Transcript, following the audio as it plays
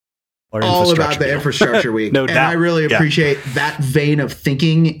all about the infrastructure week. No and doubt. I really appreciate that vein of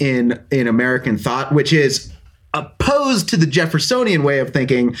thinking in American thought, which is opposed to the Jeffersonian way of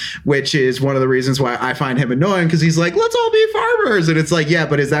thinking, which is one of the reasons why I find him annoying, because he's like, let's all be farmers. And it's like, yeah,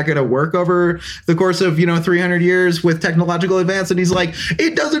 but is that going to work over the course of, 300 years with technological advance? And he's like,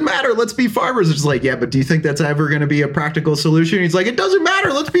 it doesn't matter. Let's be farmers. It's like, yeah, but do you think that's ever going to be a practical solution? He's like, it doesn't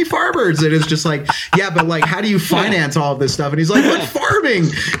matter. Let's be farmers. And it's just like, yeah, but like, how do you finance all of this stuff? And he's like, but farming.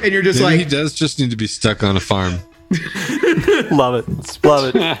 And you're just Maybe like, he does just need to be stuck on a farm. Love it.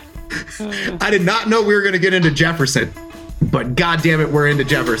 Love it. I did not know we were going to get into Jefferson, but God damn it, we're into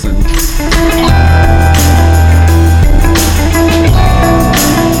Jefferson.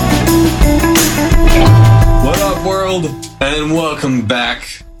 What up, world? And welcome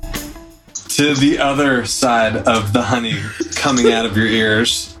back to the other side of the honey coming out of your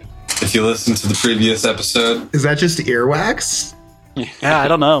ears. If you listen to the previous episode, Is that just earwax? Yeah, I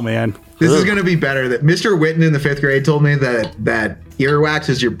don't know, man. This is going to be better. That Mr. Witten in the 5th grade told me that earwax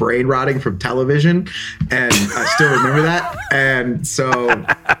is your brain rotting from television, and I still remember that. And so,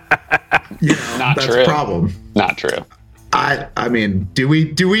 Not that's true. a problem. Not true. I mean, do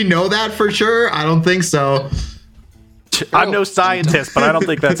we know that for sure? I don't think so. I'm no scientist, but I don't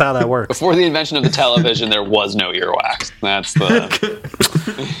think that's how that works. Before the invention of the television, there was no earwax. That's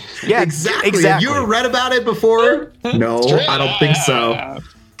the Yeah, Exactly. Have you ever read about it before? No, I don't think so.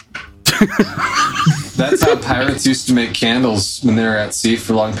 that's how pirates used to make candles when they were at sea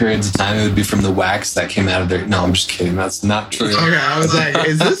for long periods of time. It would be from the wax that came out of their... No, I'm just kidding. That's not true. Okay, I was like,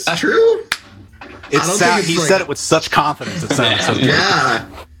 is this true? I don't think it's He like- said it with such confidence. It sounds so good. Yeah.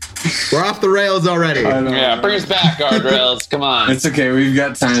 We're off the rails already. Yeah, bring us back, guardrails. Come on. It's okay. We've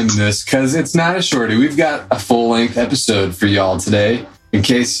got time in this because it's not a shorty. We've got a full-length episode for y'all today. In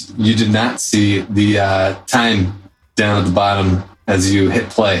case you did not see the time down at the bottom as you hit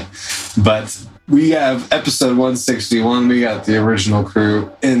play. But we have episode 161. We got the original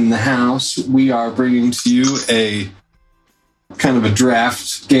crew in the house. We are bringing to you a kind of a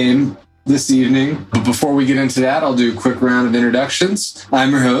draft game this evening. But before we get into that, I'll do a quick round of introductions.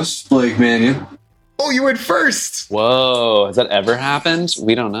 I'm your host, Blake Mannion. Oh, you went first. Whoa, has that ever happened?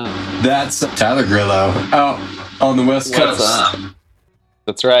 We don't know. That's Tyler Grillo out on the West Coast. What's up?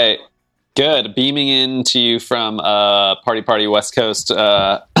 That's right. Good. Beaming in to you from Party West Coast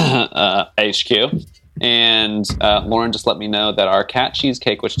HQ. And Lauren just let me know that our cat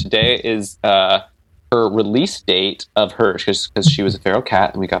cheesecake, which today is her release date of hers, because she was a feral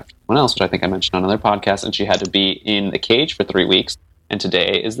cat and we got someone else, which I think I mentioned on another podcast, and she had to be in the cage for 3 weeks. And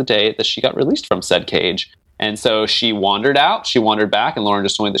today is the day that she got released from said cage. And so she wandered out, she wandered back, and Lauren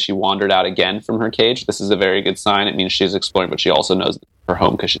just told me that she wandered out again from her cage. This is a very good sign. It means she's exploring, but she also knows her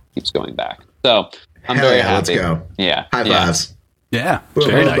home because she keeps going back. So I'm Hell very yeah, happy. let's go. Yeah. High yeah. fives. Yeah, Boom,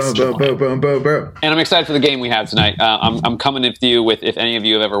 very boom, nice. boom, boom, boom, boom, boom. And I'm excited for the game we have tonight. I'm coming with you with, if any of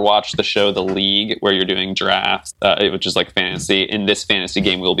you have ever watched the show The League, where you're doing drafts, which is like fantasy. In this fantasy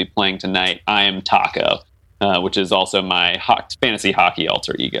game we'll be playing tonight, I am Taco, which is also my fantasy hockey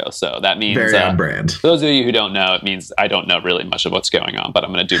alter ego. So that means, Very on brand. for those of you who don't know, it means I don't know really much of what's going on, but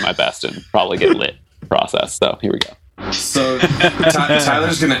I'm going to do my best and probably get lit in the process. So here we go. So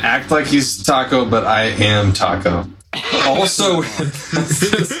Tyler's going to act like he's Taco, but I am Taco. Also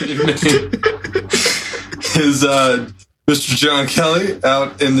this evening is Mr. John Kelly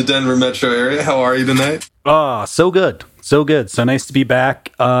out in the Denver metro area. How are you tonight? Oh, so good. So good. So nice to be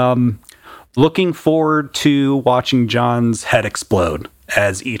back. Looking forward to watching John's head explode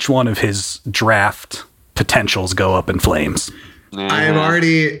as each one of his draft potentials go up in flames. I've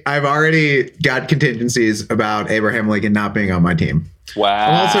already got contingencies about Abraham Lincoln not being on my team. Wow.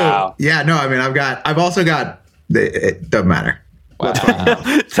 I'm also, yeah, no, I mean, I've also got, it doesn't matter. Wow.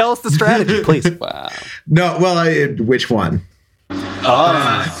 Tell us the strategy, please. Wow. No, well, which one?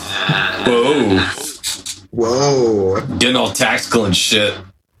 Whoa. Whoa. Getting all tactical and shit.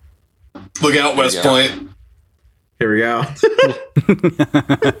 Look out, West Point. Here we go.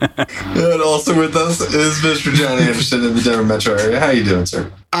 And also with us is Mr. John Anderson in the Denver metro area. How you doing,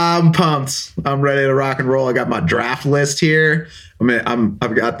 sir? I'm pumped. I'm ready to rock and roll. I got my draft list here.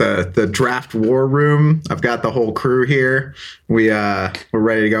 I've got the draft war room. I've got the whole crew here. We're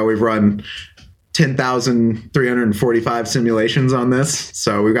ready to go. We've run 10,345 simulations on this.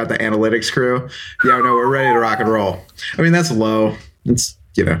 So we've got the analytics crew. Yeah, no, we're ready to rock and roll. I mean, that's low. It's,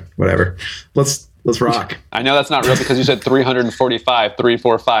 whatever. Let's rock. I know that's not real because you said 345,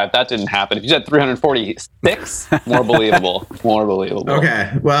 345. That didn't happen. If you said 346, more believable. More believable.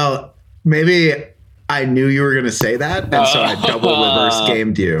 Okay. Well, maybe I knew you were going to say that, and so I double reverse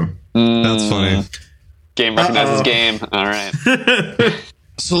gamed you. That's funny. Game recognizes game. All right.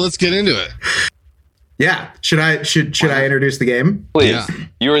 So let's get into it. Yeah. Should I introduce the game? Please. Yeah.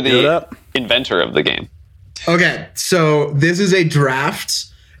 You are Do it the up. inventor of the game. Okay. So this is a draft.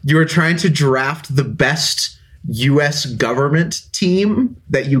 You are trying to draft the best U.S. government team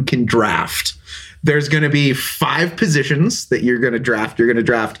that you can draft. There's going to be 5 positions that you're going to draft. You're going to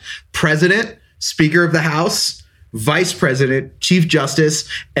draft president, speaker of the House, vice president, chief justice,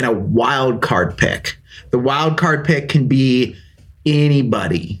 and a wild card pick. The wild card pick can be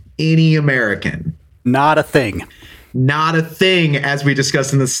anybody, any American. Not a thing. Not a thing, as we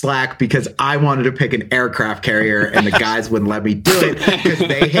discussed in the Slack, because I wanted to pick an aircraft carrier and the guys wouldn't let me do it because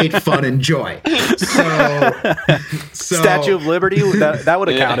they hate fun and joy. So Statue of Liberty, that would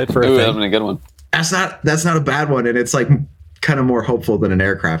have counted for a Ooh, that would have thing. been a good one. that's not a bad one, and it's like kind of more hopeful than an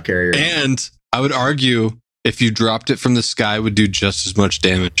aircraft carrier. And I would argue if you dropped it from the sky, it would do just as much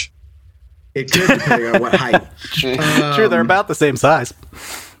damage. It could, depending on what height. Sure, they're about the same size.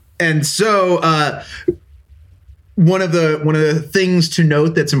 And so one of the things to note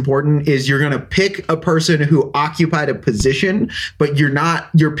that's important is you're going to pick a person who occupied a position, but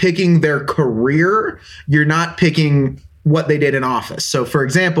you're picking their career. You're not picking what they did in office. So for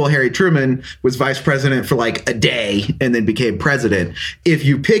example, Harry Truman was vice president for like a day and then became president. If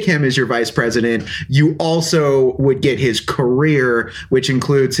you pick him as your vice president, you also would get his career, which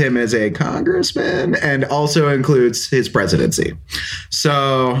includes him as a congressman and also includes his presidency.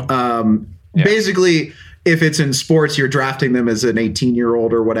 So basically, if it's in sports, you're drafting them as an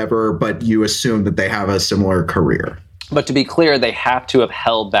 18-year-old or whatever, but you assume that they have a similar career. But to be clear, they have to have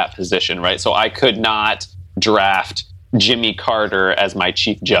held that position, right? So I could not draft Jimmy Carter as my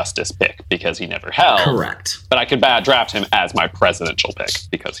Chief Justice pick because he never held. Correct. But I could draft him as my presidential pick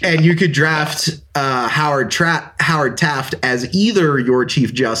because he And you could draft Howard Taft as either your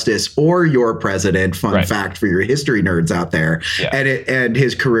Chief Justice or your president. Fun Right. fact for your history nerds out there. Yeah. And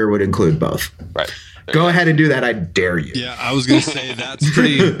his career would include both. Right. Go ahead and do that. I dare you. Yeah, I was going to say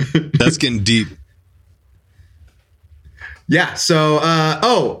that's getting deep. Yeah. So,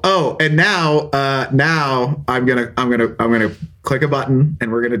 and now I'm gonna click a button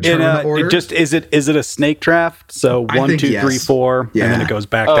and we're gonna determine the order. Is it a snake draft? So I 1, think 2, yes. 3, 4, Yeah. and then it goes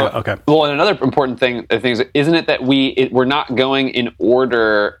back down. Okay. Well, and another important thing is, isn't it that we're not going in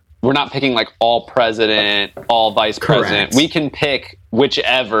order? We're not picking like all president, all vice president. Correct. We can pick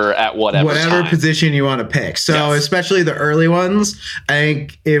whichever at whatever time. position you want to pick. So Yes. especially the early ones, I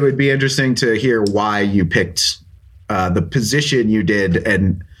think it would be interesting to hear why you picked the position you did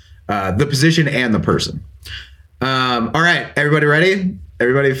and the position and the person. All right, everybody ready?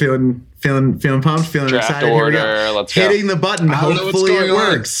 Everybody feeling pumped, feeling Draft excited. Here we go. order, let's go. Hitting the button. I don't know what's Hopefully it going on.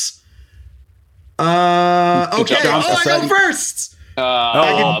 works. Okay, job, I go first.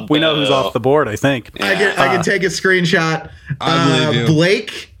 Oh, we know who's off the board, I think. I can take a screenshot. I believe you.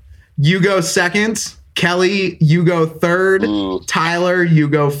 Blake, you go second. Kelly, you go third. Ooh. Tyler, you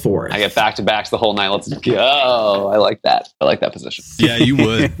go fourth. I get back-to-backs the whole night. Let's go. I like that. I like that position. Yeah, you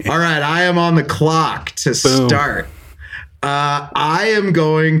would. All right, I am on the clock to Boom. start. I am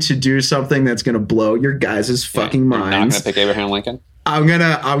going to do something that's going to blow your guys' fucking You're not going minds. to pick Abraham Lincoln? I'm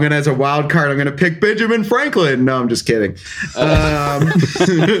gonna as a wild card, I'm gonna pick Benjamin Franklin. No, I'm just kidding.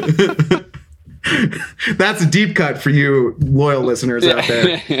 That's a deep cut for you loyal listeners out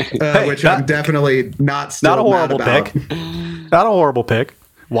there, which I'm definitely not still Not a horrible mad about. pick. Not a horrible pick.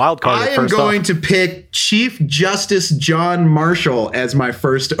 Wild card. I am first going off. to pick Chief Justice John Marshall as my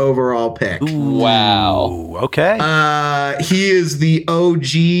first overall pick. Wow. Ooh, okay. He is the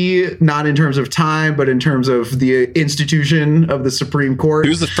OG, not in terms of time, but in terms of the institution of the Supreme Court. He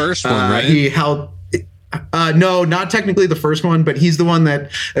was the first one, right? He held. No, not technically the first one, but he's the one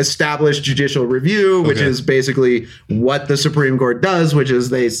that established judicial review, which Okay. is basically what the Supreme Court does, which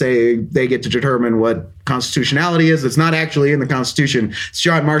is they say they get to determine what constitutionality is. It's not actually in the Constitution. It's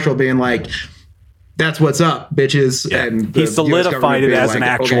John Marshall being like, that's what's up, bitches. Yeah. And He the US solidified government it being as an like,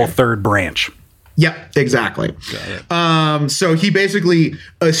 actual okay. third branch. Yep, exactly. So he basically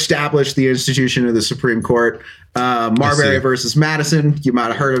established the institution of the Supreme Court. Marbury versus Madison. You might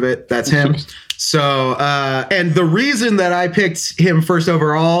have heard of it. That's him. So, and the reason that I picked him first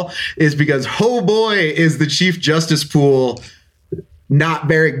overall is because, oh boy, is the Chief Justice pool not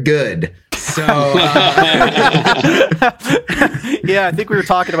very good. So, Yeah, I think we were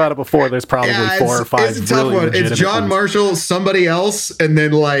talking about it before. There's probably yeah, 4 or 5 it's a tough really one. legitimate It's John ones. Marshall, somebody else, and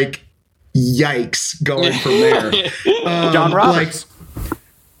then like, yikes, going from there. John Roberts.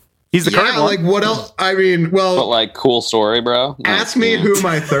 He's the current Yeah, one. like what else? I mean, But well, like, cool story, bro. ask me who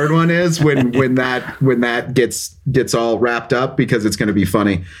my third one is when that gets all wrapped up because it's going to be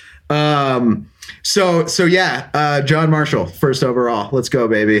funny. So yeah, John Marshall, first overall. Let's go,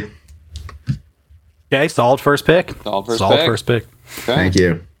 baby. Okay, solid first pick. Solid first pick.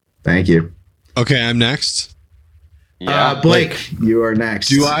 Okay. Thank you. Okay, I'm next. Yeah. Blake, you are next.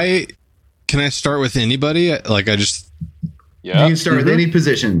 Can I start with anybody? Like I just You can start with any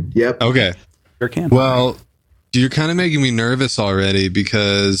position. Yep. okay. Sure can. Well, you're kind of making me nervous already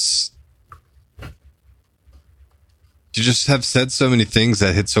because you just have said so many things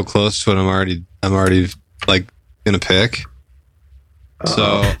that hit so close to what I'm already like gonna pick.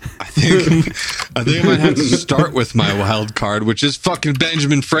 So I think I might have to start with my wild card, which is fucking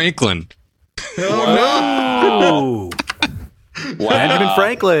Benjamin Franklin. Oh, Benjamin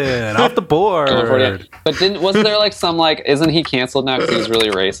Franklin off the board. But wasn't there like some like isn't he canceled now because he's really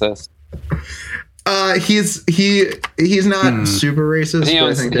racist? He's not super racist. He but I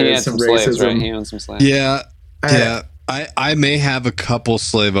owns, think he there's has some some slaves, racism. right? He owns some slaves. Yeah. I may have a couple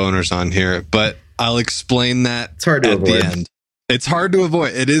slave owners on here, but I'll explain that It's hard to at avoid. the end. It's hard to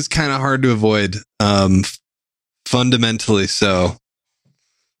avoid. It is kind of hard to avoid, fundamentally so.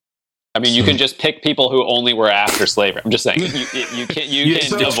 I mean, you can just pick people who only were after slavery. I'm just saying, you can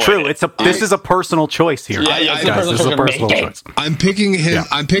It's avoid true. it. This is a personal choice here. Yeah, guys. This is a personal choice. I'm picking him. Yeah.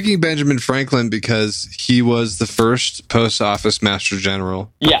 I'm picking Benjamin Franklin because he was the first post office master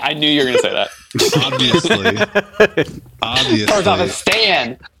general. Yeah, I knew you were going to say that. Obviously. First off,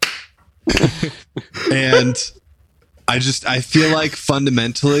 Stan. And I feel like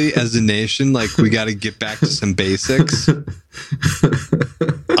fundamentally as a nation, like we got to get back to some basics.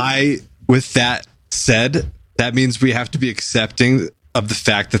 With that said, that means we have to be accepting of the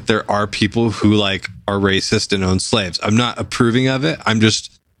fact that there are people who like are racist and own slaves. I'm not approving of it. I'm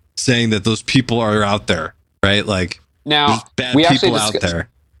just saying that those people are out there, right? Like Now, there's bad we actually people out discussed- there.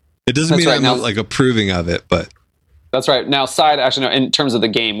 It doesn't That's mean right. I'm Now- like approving of it, but That's right. Now, in terms of the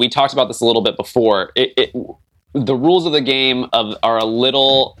game, we talked about this a little bit before. The rules of the game are a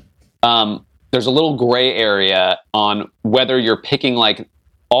little. There's a little gray area on whether you're picking like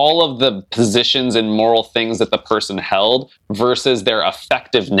all of the positions and moral things that the person held versus their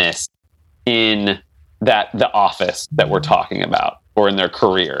effectiveness in the office that we're talking about, or in their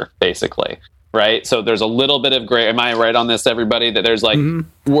career, basically. Right. So there's a little bit of gray. Am I right on this, everybody? That there's like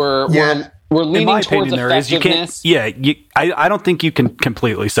we're leaning In my towards opinion, there is. You can't. effectiveness. I don't think you can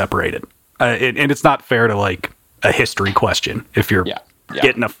completely separate it, and it's not fair to like a history question if you're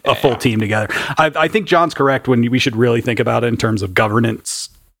getting a full team together. I think John's correct when we should really think about it in terms of governance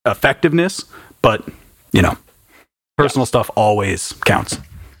effectiveness, but personal stuff always counts.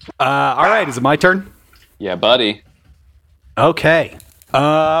 All right, is it my turn? Yeah, buddy. Okay.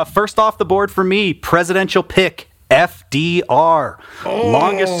 First off the board for me, presidential pick, FDR.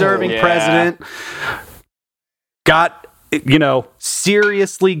 Longest serving president. Got,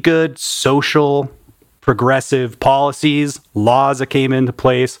 seriously good social progressive policies, laws that came into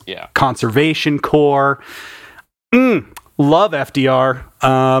place. Yeah. Conservation Corps. Love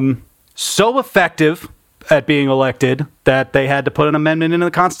FDR. So effective at being elected that they had to put an amendment into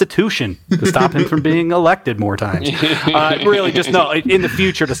the Constitution to stop him from being elected more times. Really, just in the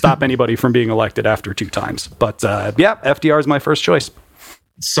future to stop anybody from being elected after 2 times. But FDR is my first choice.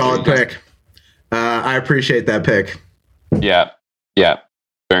 Solid pick. I appreciate that pick. Yeah.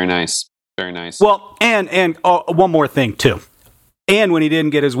 Very nice. Very nice. Well, and one more thing too. And when he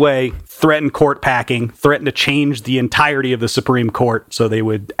didn't get his way, threatened court packing, threatened to change the entirety of the Supreme Court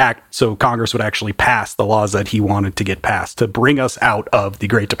so Congress would actually pass the laws that he wanted to get passed to bring us out of the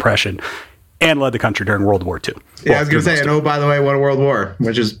Great Depression, and led the country during World War II. Yeah, I was going to say, and by the way, won a world war,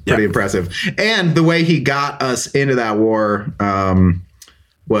 which is pretty impressive. And the way he got us into that war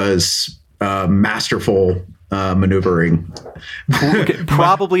was masterful maneuvering.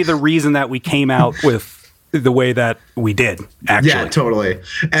 Probably the reason that we came out with the way that we did, actually. Yeah, totally.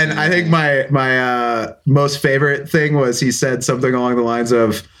 And I think my most favorite thing was he said something along the lines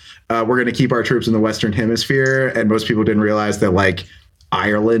of, we're going to keep our troops in the Western Hemisphere. And most people didn't realize that like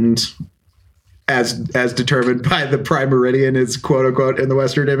Ireland, as determined by the Prime Meridian, is quote unquote in the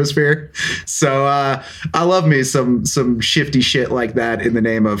Western Hemisphere. So I love me some shifty shit like that in the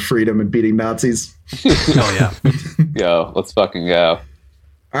name of freedom and beating Nazis. Oh yeah. Go. Let's fucking go.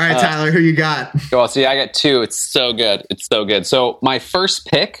 All right, Tyler, who you got? Well, see, I got 2. It's so good. So my first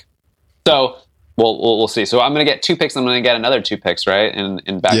pick. So we'll see. So I'm going to get 2 picks. I'm going to get another 2 picks, right? In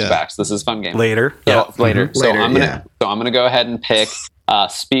back to backs. This is a fun game. Later. Later. So Later, I'm gonna go ahead and pick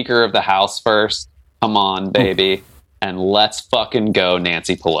Speaker of the House first. Come on, baby, and let's fucking go,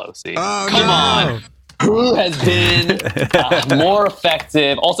 Nancy Pelosi. Oh, Come on. who has been more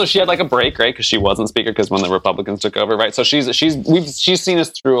effective. Also, she had like a break, right? Because she wasn't speaker because when the Republicans took over, right? So she's seen us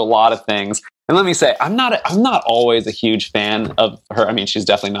through a lot of things. And let me say, I'm not always a huge fan of her. I mean, she's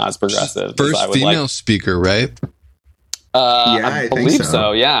definitely not as progressive. First as I would female like. speaker, right? I believe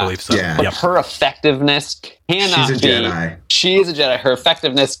so. Yeah, I believe so. Yeah. But her effectiveness cannot She's a be. Jedi. She is a Jedi. Her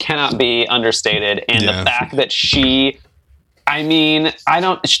effectiveness cannot be understated, and the fact that she. I mean, I'm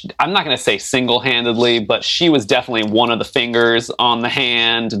not going to say single-handedly, but she was definitely one of the fingers on the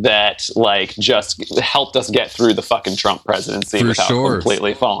hand that, like, just helped us get through the fucking Trump presidency For without sure.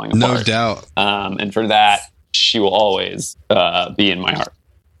 completely falling apart. No doubt. And for that, she will always be in my heart.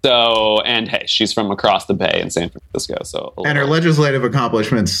 So, and hey, she's from across the bay in San Francisco. So, And her legislative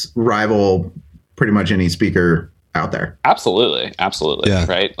accomplishments rival pretty much any speaker out there. absolutely, Yeah.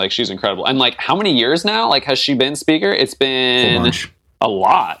 right? Like, she's incredible. And like, how many years now? Like, has she been speaker? It's Full been bunch. a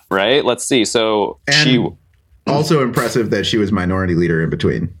lot, right? Let's see. So And she, also impressive that she was minority leader in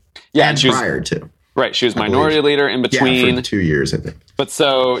between. yeah, And she was prior to. right. She was minority leader in Yeah, between, for 2 years, I think. but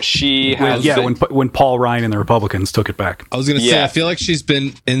so she has. Yeah, when Paul Ryan and the Republicans took it back. I was going to say, Yeah. I feel like she's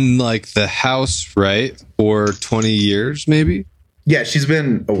been in like the House, right? For 20 years, maybe. Yeah, she's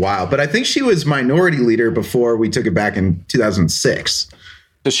been a while, but I think she was minority leader before we took it back in 2006.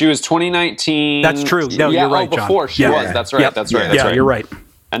 So she was 2019. That's true. No, yeah, you're right, John. before she Yeah. was. That's right. Yep. That's right. Yeah. That's Yeah, right. you're right.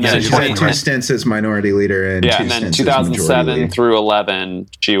 And So then she's in had 2020 two stints as minority leader and yeah, two and then stints as majority 2007 leader. through 11,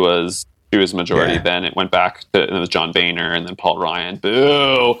 she was majority. Yeah. Then it went back to it was John Boehner and then Paul Ryan.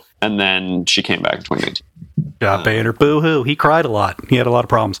 Boo! And then she came back in 2019. Yeah, Bader, boo-hoo. He cried a lot. He had a lot of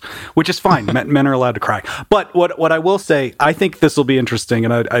problems, which is fine. Men are allowed to cry. But what I will say, I think this will be interesting,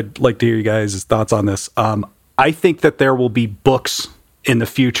 and I'd like to hear you guys' thoughts on this. I think that there will be books in the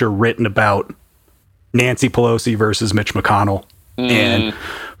future written about Nancy Pelosi versus Mitch McConnell and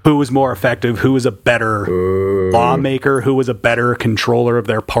who was more effective, who was a better lawmaker, who was a better controller of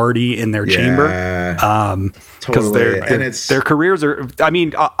their party in their chamber. Because Totally. And it's their careers are, I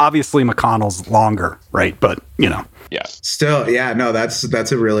mean, obviously McConnell's longer, right? But, you know. Yeah. still, yeah, no, that's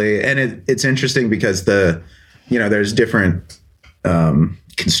a really, and it's interesting because there's different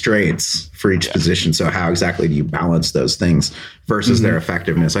constraints for each position. So how exactly do you balance those things versus their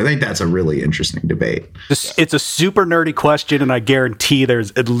effectiveness? I think that's a really interesting debate. It's a super nerdy question, and I guarantee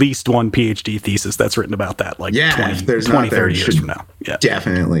there's at least one PhD thesis that's written about that, like Yeah, 20, if there's 20 not, there 30 years should from now. Yeah.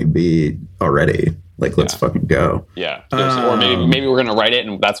 Definitely be already. Like, let's fucking go. Yeah. Or maybe we're gonna write it,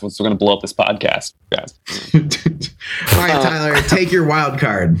 and that's what's gonna blow up this podcast, guys. All right, Tyler, take your wild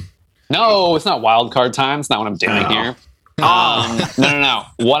card. No, it's not wild card time. It's not what I'm doing here. No.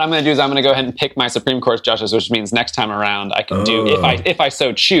 What I'm going to do is I'm going to go ahead and pick my Supreme Court justice, which means next time around I can do, if I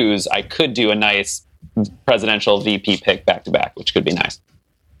so choose, I could do a nice presidential VP pick back to back, which could be nice.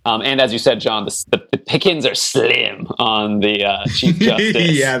 And as you said, John, the pickings are slim on the Chief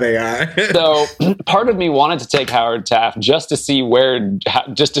Justice. Yeah, they are. So part of me wanted to take Howard Taft just to see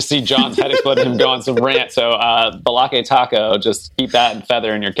John's head explode and him go on some rant. So Balake Taco, just keep that and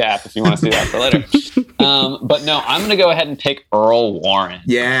feather in your cap if you want to see that for later. But no, I'm going to go ahead and pick Earl Warren.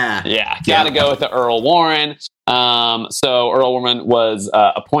 Yeah. Yeah, got to go with the Earl Warren. So Earl Warren was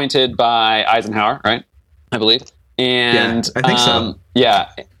appointed by Eisenhower, right? I believe. And I think so. Yeah.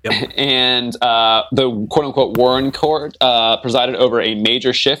 Yep. And the quote unquote Warren Court presided over a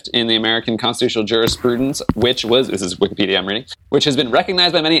major shift in the American constitutional jurisprudence, this is Wikipedia I'm reading, which has been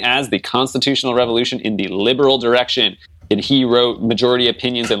recognized by many as the constitutional revolution in the liberal direction. And he wrote majority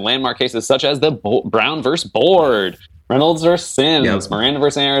opinions in landmark cases such as the Brown versus Board, Reynolds versus Sims, Miranda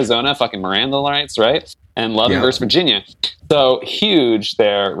versus Arizona, fucking Miranda rights, right? And Loving versus Virginia. So huge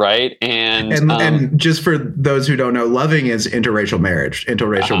there, right? And just for those who don't know, Loving is interracial marriage.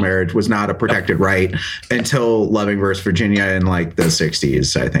 Interracial marriage was not a protected right until Loving versus Virginia in like the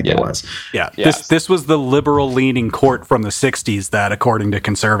 60s, I think it was. Yeah. This was the liberal leaning court from the 60s that, according to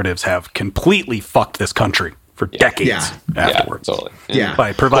conservatives, have completely fucked this country for decades afterwards. Yeah, totally. Yeah.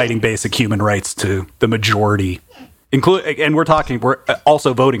 By providing basic human rights to the majority, and we're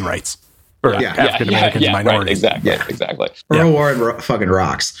also voting rights for African Americans and minorities. Right, exactly. Earl Warren fucking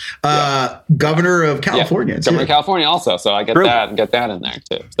rocks. Governor of California. Governor of California also. So I get that in there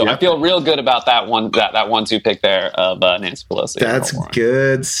too. So I feel real good about that one, that 1-2 pick there of Nancy Pelosi. That's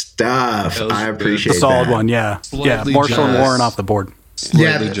good stuff. I appreciate a solid that. one. Yeah. Slightly Marshall and jealous. Warren off the board.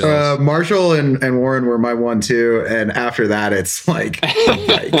 Yeah, Marshall and Warren were my 1-2, and after that, it's like,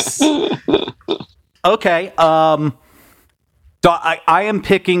 yikes. Okay. So I am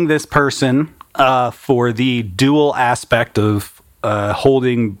picking this person for the dual aspect of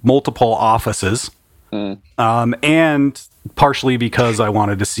holding multiple offices. and partially because I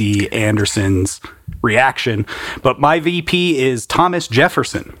wanted to see Anderson's reaction. But my VP is Thomas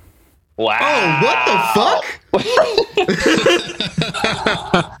Jefferson. Wow. Oh, what the fuck?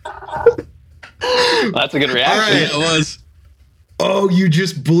 That's a good reaction. All right. It was. Oh, you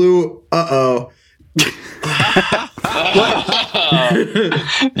just blew. Uh-oh.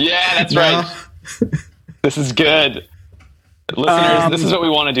 Yeah, that's right. This is good. Listeners, this is what we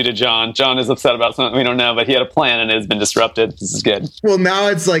want to do to John. John is upset about something we don't know, but he had a plan and it has been disrupted. This is good. Well, now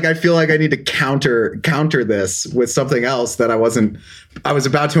it's like I feel like I need to counter this with something else that I was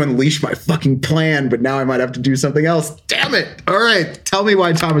about to unleash my fucking plan, but now I might have to do something else. Damn it. All right. Tell me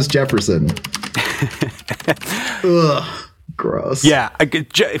why Thomas Jefferson. Ugh. Gross. Yeah,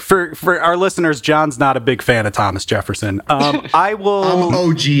 for our listeners, John's not a big fan of Thomas Jefferson. I will. I'm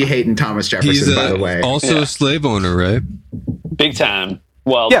OG hating Thomas Jefferson, He's by the way. also a slave owner, right? Big time.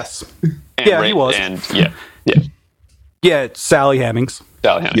 Well, Yes. and Yeah, he was. And yeah. Yeah, Sally Hemings.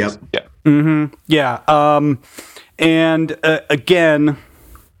 Sally Hemings. Yep. Yeah. Yeah. And again,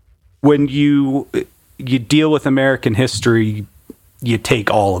 when you deal with American history, you take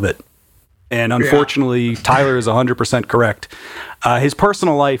all of it. And unfortunately, Tyler is 100% correct. His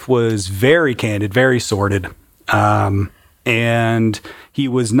personal life was very candid, very sordid. And he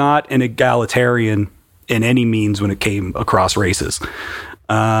was not an egalitarian in any means when it came across races.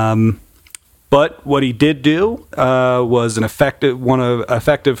 But what he did do was an effective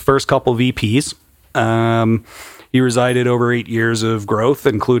first couple VPs. He resided over 8 years of growth,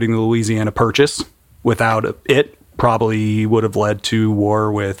 including the Louisiana Purchase. Without it, probably would have led to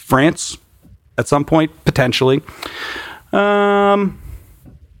war with France at some point, potentially. And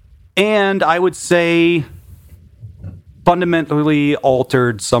I would say fundamentally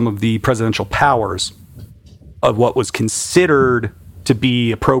altered some of the presidential powers of what was considered to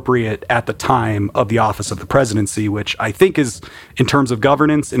be appropriate at the time of the office of the presidency, which I think is, in terms of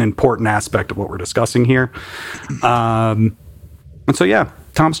governance, an important aspect of what we're discussing here. And so, yeah,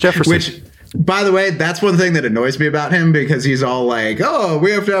 Thomas Jefferson. Which, by the way, that's one thing that annoys me about him, because he's all like, oh,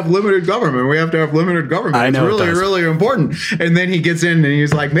 we have to have limited government. We have to have limited government. I know it's really, it does. really important. And then he gets in and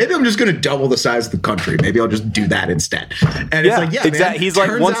he's like, maybe I'm just going to double the size of the country. Maybe I'll just do that instead. And it's like, yeah, exactly. man, He's like,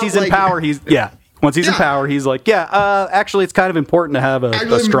 turns once out, he's in power, once he's in power, he's like, actually, it's kind of important to have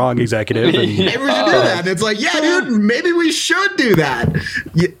a strong executive. And, maybe we should do that. And it's like, yeah, dude, maybe we should do that.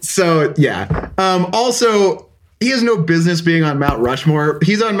 So, yeah. Also, he has no business being on Mount Rushmore.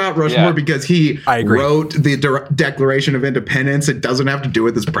 He's on Mount Rushmore because he wrote the Declaration of Independence. It doesn't have to do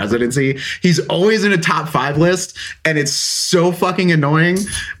with his presidency. He's always in a top 5 list, and it's so fucking annoying.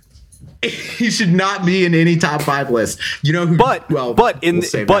 He should not be in any top 5 list. You know who? But in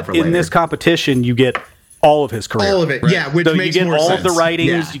this competition, you get all of his career. All of it, yeah. Which so makes you get more all sense. of the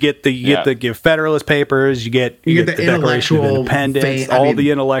writings. Yeah. You get the Federalist Papers. You get the Declaration of Independence. The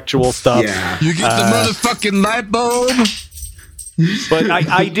intellectual stuff. Yeah. You get the motherfucking light bulb. But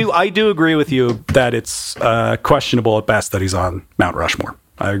I do agree with you that it's questionable at best that he's on Mount Rushmore.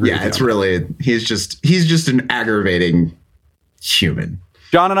 I agree. Yeah, it's really he's just an aggravating human.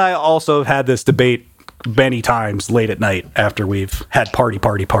 John and I also have had this debate many times late at night after we've had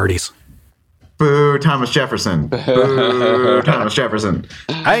parties. Boo, Thomas Jefferson. Boo, Thomas Jefferson.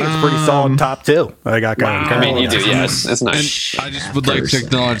 I think it's a pretty solid top 2. I got kind of. I mean, you do, yes. It's nice. And I just would like to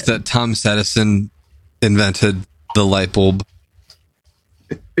acknowledge that Thomas Edison invented the light bulb.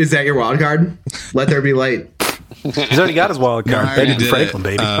 Is that your wild card? Let there be light. He's already got his wild card. I already Benjamin did Franklin,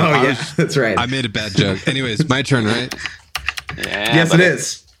 it. baby. That's right. I made a bad joke. Anyways, my turn, right? Yeah, yes, it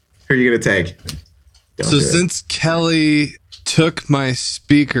is. Who are you going to take? So since Kelly took my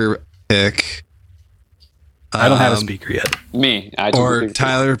speaker pick, I don't have a speaker yet. Me. Or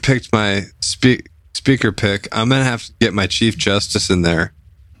Tyler picked my speaker pick, I'm going to have to get my Chief Justice in there.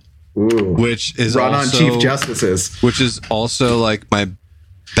 Ooh. Which is Run also, on Chief Justices. Which is also like my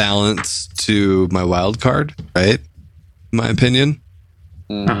balance to my wild card, right? In my opinion.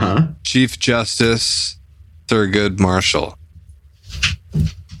 Uh-huh. Chief Justice Thurgood Marshall.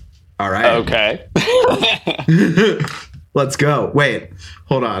 All right. Okay. Let's go. Wait,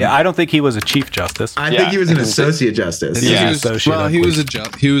 hold on. Yeah, I don't think he was a Chief Justice. I think he was an associate justice. Yeah. He was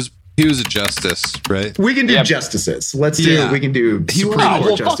a justice, right? We can do justices. Let's do. We can do Supreme Court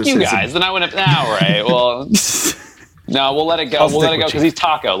Well, justices. fuck you guys. Then I wouldn't. All right. Well, no, we'll let it go. We'll let it go because he's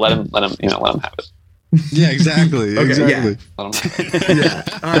Taco. Let him. Let him have it. Yeah, exactly. Okay, exactly. Let him have it. Yeah.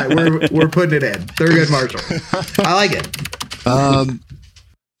 All right, we're putting it in. Thurgood Marshall. I like it.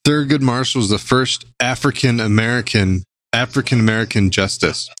 Thurgood Marshall was the first African American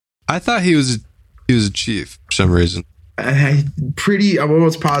justice. I thought he was a chief for some reason. I'm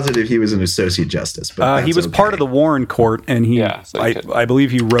almost positive he was an associate justice. But he was part of the Warren Court, and I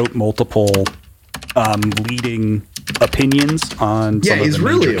believe he wrote multiple leading opinions on some of he's the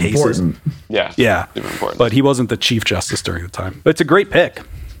really major cases. important. Yeah, super important. but he wasn't the chief justice during the time. But it's a great pick.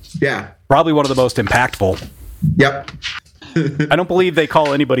 Yeah. Probably one of the most impactful. Yep. I don't believe they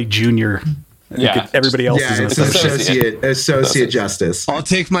call anybody junior. Everybody else is an it's associate. associate justice. I'll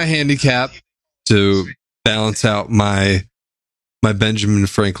take my handicap to balance out my Benjamin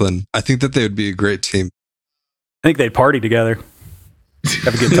Franklin. I think that they would be a great team. I think they'd party together,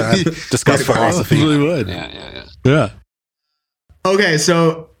 have a good time, discuss philosophy. Really would. Yeah. Okay,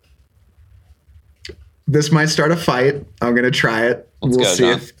 so this might start a fight. I'm gonna try it.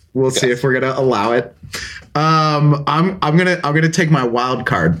 We'll see if we're gonna allow it. I'm gonna take my wild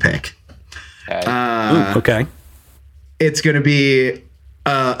card pick. Okay. It's gonna be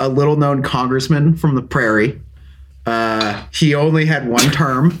a little known congressman from the prairie. He only had one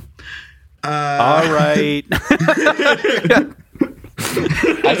term. All right.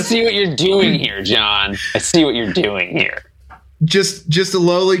 I see what you're doing here, John. I see what you're doing here. Just a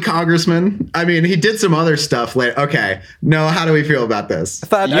lowly congressman. I mean, he did some other stuff later. Okay. No, how do we feel about this? I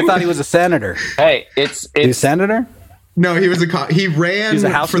thought he was a senator. Hey, it's He's a senator? No, he was he ran He's a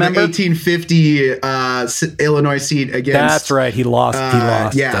House for member? the 1850 Illinois seat against. That's right. He lost.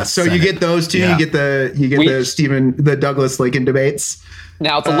 Yeah. So Senate. you get those two. Yeah. You get the Douglas Lincoln debates.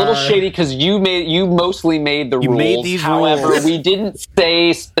 Now it's a little shady because you mostly made the rules. made these However, rules. we didn't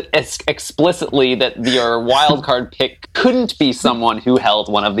say explicitly that your wild card pick couldn't be someone who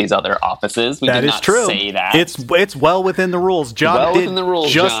held one of these other offices. We That did is not true. say that. It's well within the rules. John Well did within the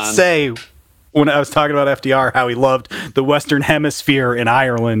rules, just John. say when I was talking about FDR how he loved the Western Hemisphere in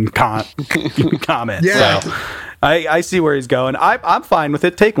Ireland comment. Yeah. So I see where he's going. I'm fine with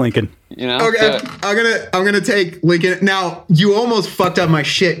it. Take Lincoln. You know. Okay, I'm gonna take Lincoln. Now you almost fucked up my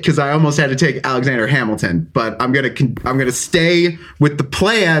shit because I almost had to take Alexander Hamilton, but I'm gonna stay with the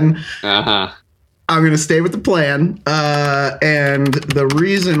plan. Uh-huh. I'm gonna stay with the plan, and the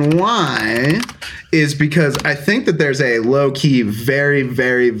reason why is because I think that there's a low key, very,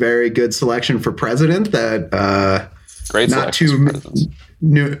 very, very good selection for president that Great not selection too for presidents.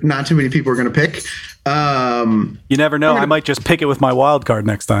 not too many people are gonna pick. You never know. I might just pick it with my wild card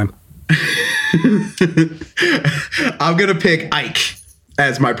next time. I'm gonna pick Ike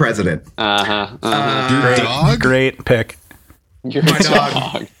as my president. Your dog? Great pick. You're My a dog.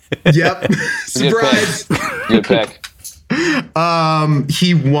 dog. Yep, surprise. Good pick.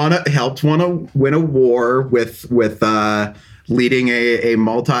 He helped win a war with leading a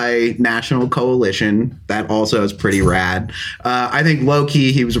multinational coalition. That also is pretty rad. I think low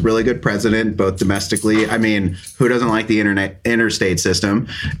key he was a really good president, both domestically. I mean, who doesn't like the interstate system?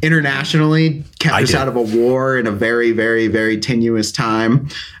 Internationally, kept us out of a war in a very, very, very tenuous time.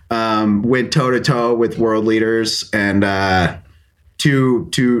 Went toe to toe with world leaders and two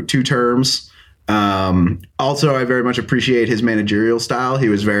terms. Also, I very much appreciate his managerial style. He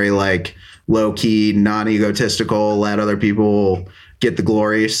was very low key, non-egotistical, let other people get the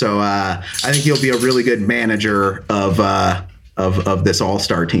glory. So I think he'll be a really good manager of this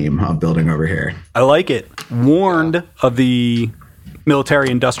all-star team I'm building over here. I like it. Warned of the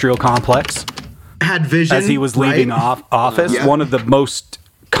military-industrial complex Had vision as he was leaving right? office. Yeah. One of the most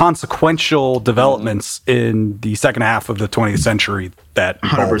consequential developments in the second half of the 20th century that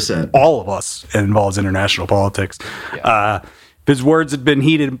involved 100%. all of us and involves international politics. If his words had been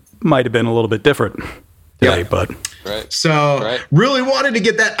heated, might have been a little bit different today, Yeah. but Right. So really wanted to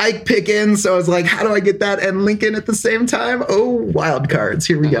get that Ike pick in. So I was like, how do I get that and Lincoln at the same time? Oh, wild cards.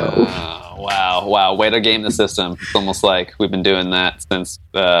 Here we go. Wow. Way to game the system. It's almost like we've been doing that since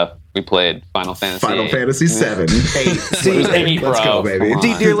we played Final Fantasy. Final Fantasy 7. 8. See, Let's go, baby.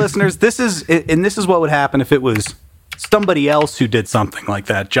 dear listeners, this is what would happen if it was somebody else who did something like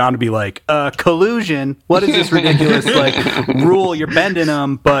that. John would be like, collusion. What is this ridiculous rule? You're bending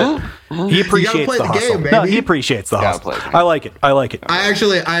them, but he appreciates play the the hustle. game, No, baby. he appreciates the Gotta hustle. play the game. I like it.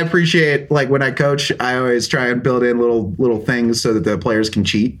 I appreciate when I coach, I always try and build in little things so that the players can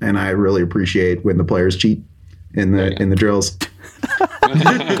cheat, and I really appreciate when the players cheat in the drills.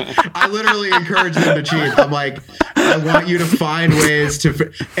 I literally encourage them to cheat. I'm like, I want you to find ways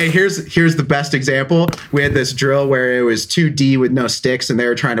to. And here's the best example. We had this drill where it was 2D with no sticks, and they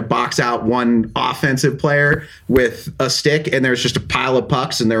were trying to box out one offensive player with a stick, and there's just a pile of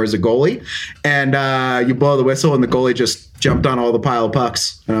pucks, and there was a goalie, and you blow the whistle, and the goalie just jumped on all the pile of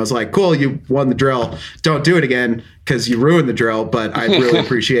pucks, and I was like, cool, you won the drill. Don't do it again because you ruined the drill, but I really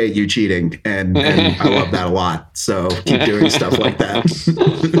appreciate you cheating, and I love that a lot. So keep doing stuff like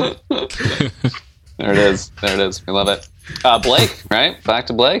that. There it is. We love it. Blake, right? Back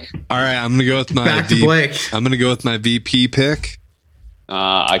to Blake. All right, I'm gonna go with my Back to Blake. I'm gonna go with my VP pick.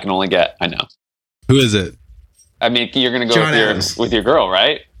 I can only get. I know. Who is it? I mean, you're gonna go John Adams. with your girl,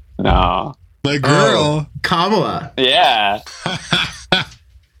 right? No. My girl. Kamala. Yeah.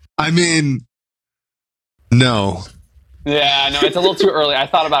 I mean, no. Yeah. No, it's a little too early. I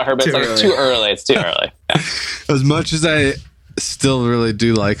thought about her, but it's too early. It's too early. Yeah. As much as I still really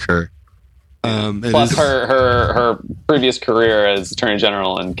do like her. Plus, her previous career as Attorney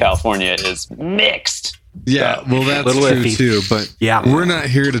General in California is mixed. Yeah, well, that's Little true iffy. too. But Yeah. we're not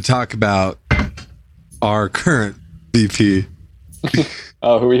here to talk about our current VP.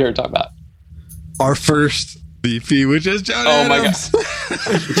 Oh, who are we here to talk about? Our first VP, which is John Oh my Adams.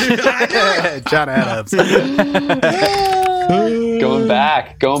 John Adams. Going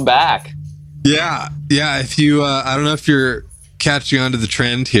back. Yeah. If you, I don't know if you're catching on to the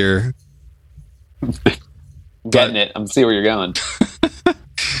trend here. Getting it. I'm see where you're going.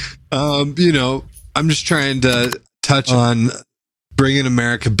 I'm just trying to touch on bringing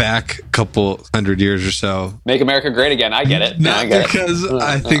America back a couple hundred years or so. Make America great again. I get it. No, I Not get because it.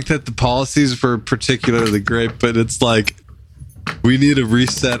 I think that the policies were particularly great, but it's like we need a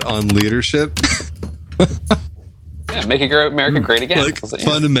reset on leadership. Yeah, make America great again. Like Yeah.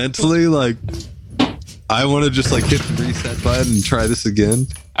 fundamentally, like I want to just like hit the reset button and try this again.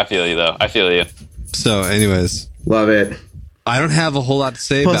 I feel you though. I feel you. So, anyways, Love it. I don't have a whole lot to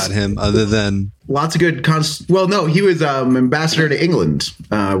say Plus- about him other than Lots of good. Well, no, he was ambassador to England,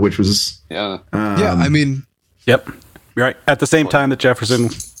 which was Yeah. yeah. I mean, Yep. Right. At the same time that Jefferson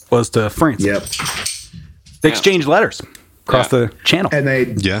was to France. yep. They exchanged letters across Yeah. the channel. And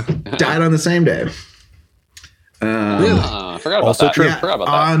they yeah. died on the same day. I forgot about Also that. true. I forgot about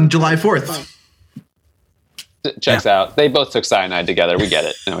that. On July 4th. Checks out. They both took cyanide together. We get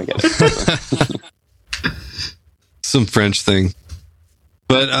it. No, we get it. Some French thing.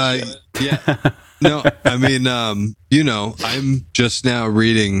 But yeah. No, I mean, I'm just now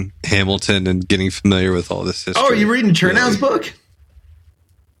reading Hamilton and getting familiar with all this history. Oh, are you reading Chernow's book?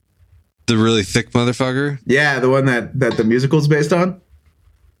 The really thick motherfucker? Yeah, the one that the musical's based on.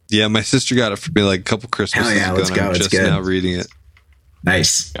 Yeah, my sister got it for me like a couple Christmases Hell yeah, ago, let's and I'm go, it's just good. now reading it.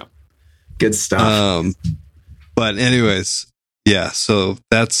 Nice. Yeah. Good stuff. But anyways, yeah, so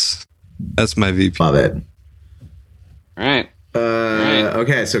that's my VP. Love it. All right.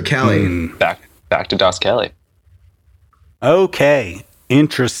 Okay, so Kelly. Back to Dos Kelly. Okay.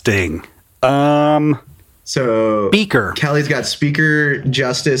 Interesting. So Speaker. Kelly's got Speaker,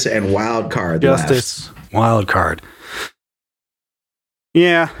 Justice, and Wild Card left. Justice. Wild card.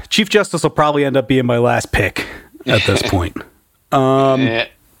 Yeah. Chief Justice will probably end up being my last pick at this point. Yeah.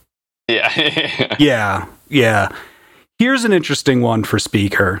 Yeah. Here's an interesting one for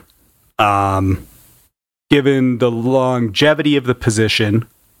Speaker. Given the longevity of the position,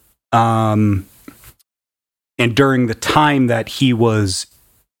 and during the time that he was,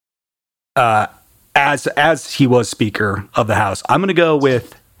 as he was Speaker of the House, I'm going to go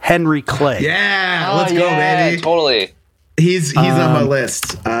with Henry Clay. Yeah, let's go, yeah, baby. Totally. He's on my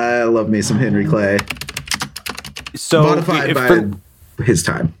list. I love me some Henry Clay. So Modified by his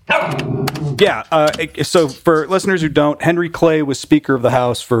time. So for listeners who don't, Henry Clay was Speaker of the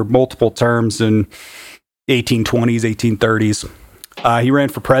House for multiple terms in 1820s, 1830s. He ran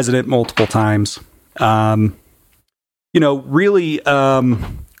for president multiple times. Really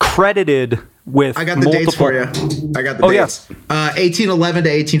credited with I got the dates for you. I got the dates. 1811 to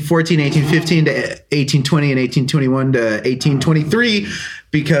 1814, 1815 to 1820, and 1821 to 1823,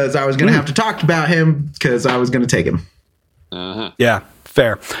 because I was going to have to talk about him because I was going to take him. Yeah,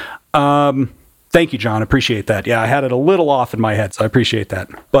 fair. Thank you, John. Appreciate that. Yeah, I had it a little off in my head, so I appreciate that.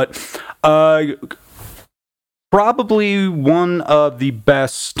 But probably one of the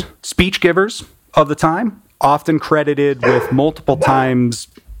best speech givers of the time, often credited with multiple times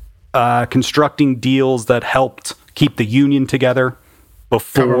constructing deals that helped keep the Union together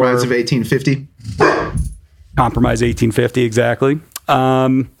before Compromise of 1850. Compromise 1850, exactly.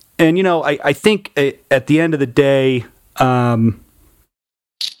 I think at the end of the day,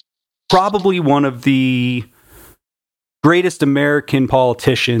 probably one of the greatest American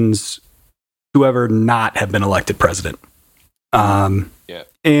politicians to ever not have been elected president. And,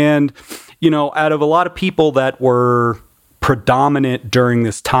 out of a lot of people that were predominant during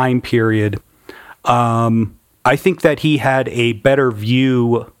this time period, I think that he had a better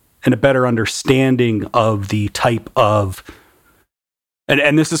view and a better understanding of the type of,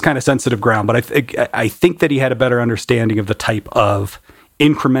 and this is kind of sensitive ground, but I think that he had a better understanding of the type of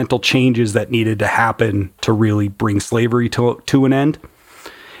incremental changes that needed to happen to really bring slavery to an end.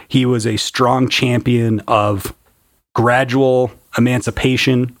 He was a strong champion of gradual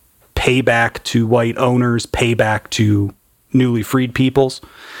emancipation, payback to white owners, payback to newly freed peoples,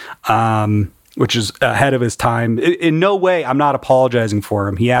 which is ahead of his time. In no way, I'm not apologizing for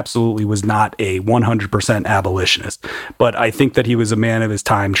him. He absolutely was not a 100% abolitionist, but I think that he was a man of his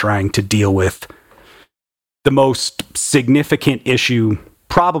time trying to deal with the most significant issue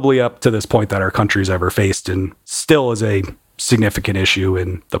probably up to this point that our country's ever faced, and still is a significant issue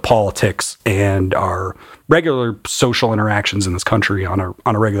in the politics and our regular social interactions in this country on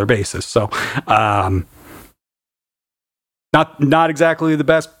a regular basis. So, not exactly the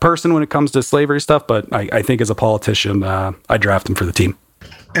best person when it comes to slavery stuff, but I think as a politician, I draft him for the team.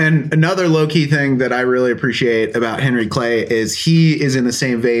 And another low-key thing that I really appreciate about Henry Clay is he is in the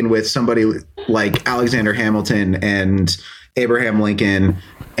same vein with somebody like Alexander Hamilton and Abraham Lincoln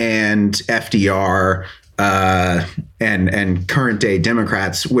and FDR and current day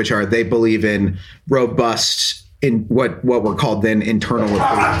Democrats, which are, they believe in robust, in what were called then internal.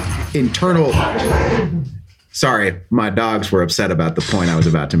 Sorry, my dogs were upset about the point I was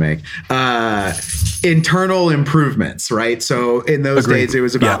about to make. Internal improvements, right? So in those days, it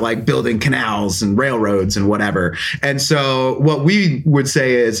was about like building canals and railroads and whatever. And so what we would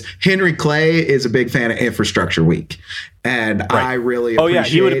say is Henry Clay is a big fan of Infrastructure Week. And I really appreciate...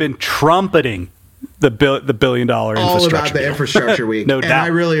 he would have been trumpeting the $1 billion all infrastructure about the Infrastructure Week. No doubt. And I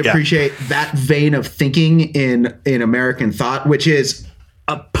really appreciate that vein of thinking in American thought, which is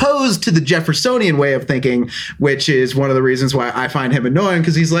opposed to the Jeffersonian way of thinking, which is one of the reasons why I find him annoying,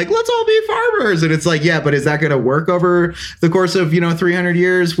 because he's like, let's all be farmers. And it's like, yeah, but is that going to work over the course of, 300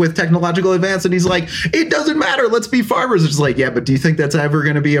 years with technological advance? And he's like, it doesn't matter. Let's be farmers. It's like, yeah, but do you think that's ever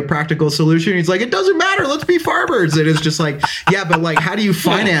going to be a practical solution? He's like, it doesn't matter. Let's be farmers. And it's just like, yeah, but like, how do you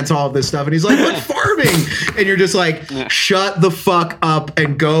finance all of this stuff? And he's like, but farming. And you're just like, shut the fuck up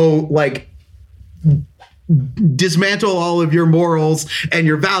and go like dismantle all of your morals and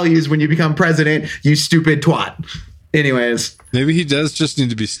your values when you become president, you stupid twat. Anyways, maybe he does just need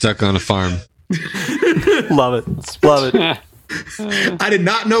to be stuck on a farm. Love it. I did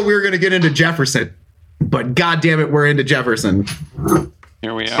not know we were going to get into Jefferson, but god damn it, we're into Jefferson.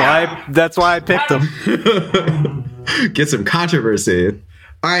 Here we are. That's why I picked him. Get some controversy.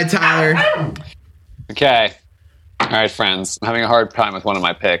 All right, Tyler. Okay. All right, friends. I'm having a hard time with one of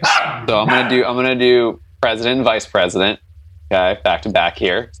my picks, so I'm gonna do president and vice president. Okay, back to back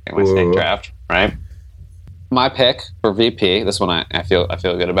here. In my snake draft, right? My pick for VP. This one I feel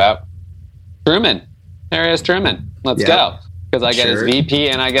good about. Truman. There is Truman. Let's go. Because I get his VP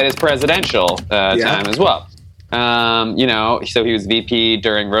and I get his presidential time as well. So he was VP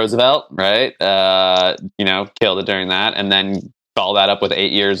during Roosevelt, right? Killed it during that, and then followed that up with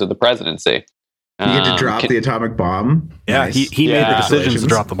 8 years of the presidency. You get to drop the atomic bomb. Yeah, nice. He made the decisions to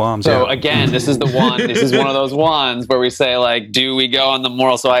drop the bombs. So again, this is the one. This is one of those ones where we say, like, do we go on the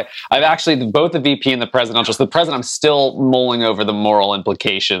moral? So I've actually both the VP and the presidential. So the president, I'm still mulling over the moral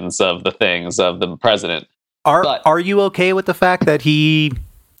implications of the things of the president. Are you okay with the fact that he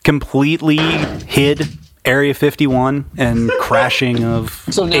completely hid Area 51 and crashing of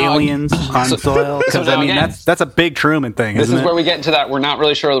aliens on soil? Because that's a big Truman thing. This is where we get into that. We're not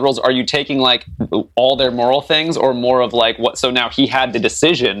really sure of the rules. Are you taking like all their moral things, or more of like what? So now he had the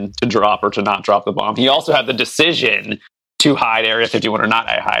decision to drop or to not drop the bomb. He also had the decision to hide Area 51 or not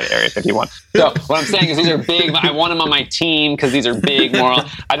hide Area 51. So what I'm saying is these are big. I want him on my team because these are big moral.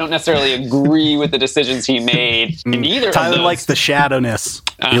 I don't necessarily agree with the decisions he made in either of those. Tyler likes the shadowness.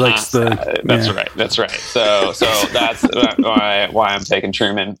 He likes the... That's right. So that's why I'm taking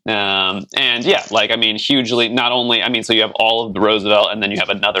Truman. Hugely, not only, so you have all of the Roosevelt and then you have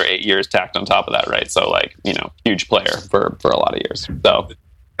another 8 years tacked on top of that, right? So huge player for a lot of years. So...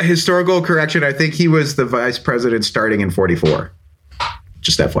 Historical correction, I think he was the vice president starting in 44.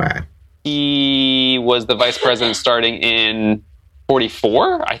 Just FYI. He was the vice president starting in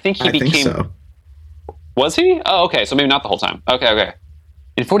 44? I think he became... think so. Was he? Oh, okay. So maybe not the whole time. Okay.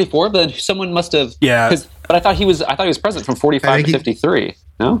 In 44? But then someone must have... Yeah. But I thought he was president from 45 to 53.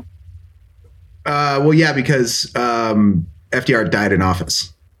 No? Because FDR died in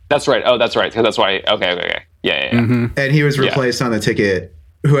office. That's right. Oh, that's right. That's why... Okay. Yeah. Mm-hmm. And he was replaced on the ticket...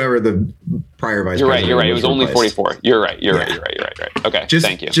 Whoever the prior vice president You're right. It was only replaced. 44. You're right. Okay,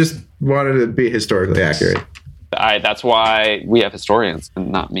 thank you. Just wanted to be historically accurate. That's why we have historians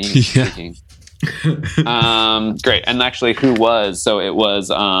and not me speaking. Great. And actually, who was? So it was,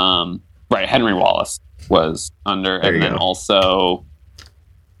 Henry Wallace was under, and then also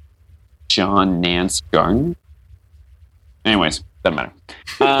John Nance Garner. Anyways, Doesn't matter.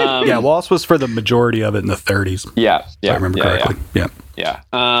 Yeah, Wallace was for the majority of it in the 30s. Yeah, If I remember correctly. Yeah.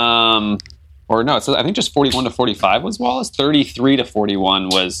 Or no, so I think just 41 to 45 was Wallace. 33 to 41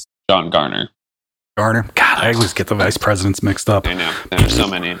 was John Garner. Garner. God, I always get the vice presidents mixed up. I know. There's so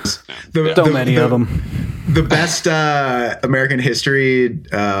many. So many of them. The best American history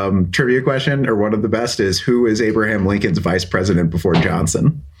trivia question, or one of the best, is who is Abraham Lincoln's vice president before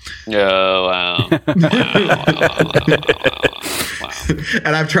Johnson? Oh, wow. Wow.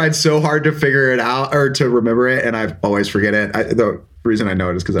 And I've tried so hard to figure it out or to remember it, and I always forget it. The reason I know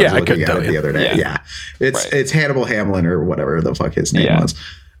it is because I was looking at it the other day. Yeah. It's Hannibal Hamlin or whatever the fuck his name was.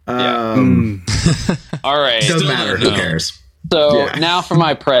 All right. Doesn't matter. Who cares? So now for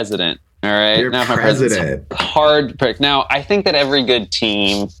my president. All right. Your now for my president. Hard pick. Now, I think that every good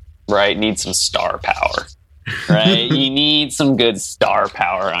team, right, needs some star power. Right? You need some good star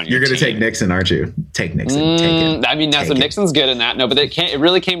power on your You're going to team. take Nixon, aren't you? Take Nixon. Take it. I mean, now, so Nixon's good in that. No, but it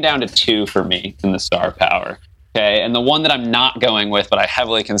really came down to two for me in the star power. Okay. And the one that I'm not going with, but I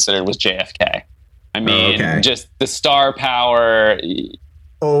heavily considered, was JFK. I mean, just the star power.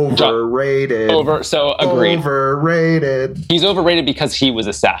 Overrated. Agreed. Overrated. He's overrated because he was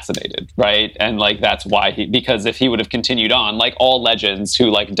assassinated, right? And like that's why because if he would have continued on, like all legends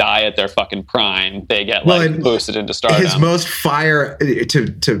who like die at their fucking prime, they get boosted into stardom. His most fire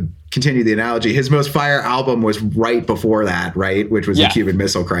to continue the analogy, his most fire album was right before that, right? Which was the Cuban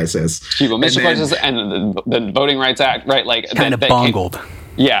Missile Crisis. Cuban Missile Crisis and the Voting Rights Act, right? Like kind of bungled.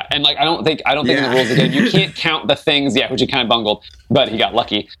 Yeah, and like I don't think in the rules again. You can't count the things, which he kind of bungled, but he got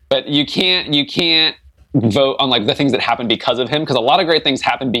lucky. But you can't vote on like the things that happened because of him, because a lot of great things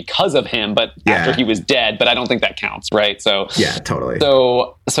happened because of him, but after he was dead. But I don't think that counts, right? So yeah, totally.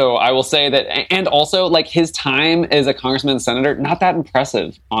 So I will say that, and also like his time as a congressman and senator, not that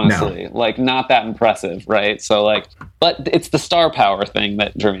impressive, honestly. No. Like not that impressive, right? So like, but it's the star power thing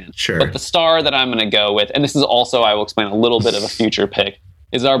that drew me in. Sure. But the star that I'm going to go with, and this is also, I will explain a little bit of a future pick,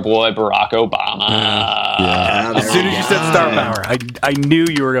 is our boy Barack Obama. As soon as you said star power, I knew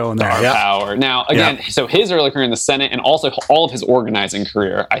you were going there. Star power. Now, again, so his early career in the Senate and also all of his organizing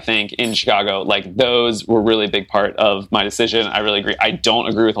career, I think, in Chicago, like those were really a big part of my decision. I really agree. I don't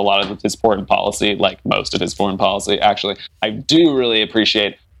agree with a lot of his foreign policy, like most of his foreign policy, actually. I do really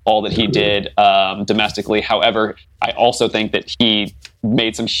appreciate all that he did domestically. However, I also think that he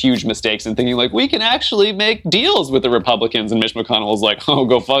made some huge mistakes in thinking like we can actually make deals with the Republicans, and Mitch McConnell was like, "Oh,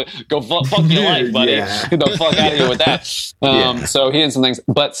 go fuck your life, buddy. Get the fuck out of here with that." So he did some things,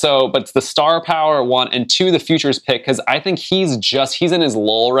 but it's the star power one, and two, the futures pick, because I think he's in his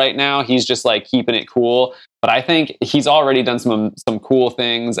lull right now. He's just like keeping it cool. But I think he's already done some cool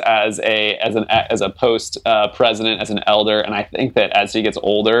things as a post president, as an elder, and I think that as he gets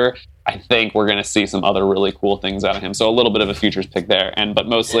older, I think we're going to see some other really cool things out of him. So a little bit of a futures pick there, but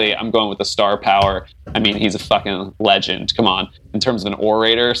mostly I'm going with the star power. I mean, he's a fucking legend. Come on, in terms of an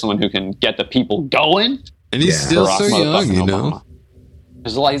orator, someone who can get the people going, and he's still so young, you know.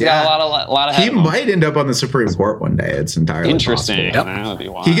 He's got a lot of. He might end up on the Supreme Court one day. It's entirely interesting. Yep. That would be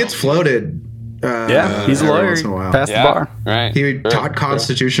wild. He gets floated. He's a lawyer. Past the bar. Right. He taught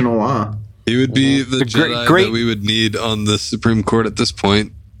constitutional law. He would be the Jedi that we would need on the Supreme Court at this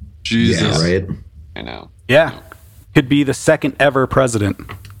point. Jesus. Yeah, right. I know. Yeah. Could be the second ever president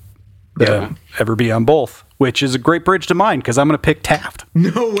to ever be on both, which is a great bridge to mine because I'm going to pick Taft.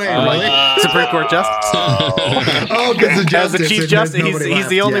 No way, really? Supreme Court Justice. Because of as the Chief Justice, he's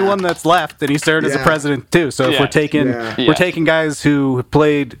the only one that's left, and he served as a president too. So if we're taking guys who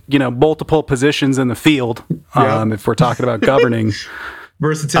played multiple positions in the field, if we're talking about governing,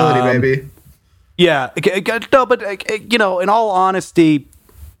 versatility, baby. Yeah, no, but in all honesty,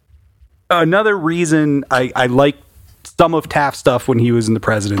 another reason I like some of Taft's stuff when he was in the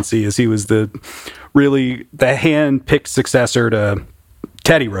presidency is he was the hand-picked successor to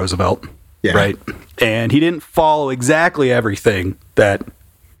Teddy Roosevelt, right? And he didn't follow exactly everything that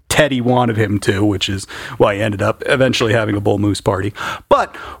Teddy wanted him to, which is why he ended up eventually having a bull moose party.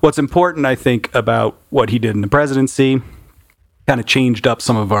 But what's important, I think, about what he did in the presidency, kind of changed up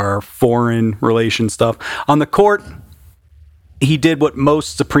some of our foreign relations stuff. On the court, he did what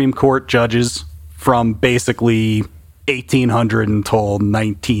most Supreme Court judges from basically 1800 until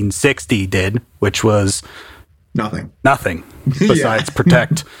 1960 did, which was nothing besides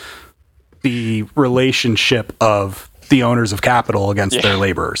protect the relationship of the owners of capital against their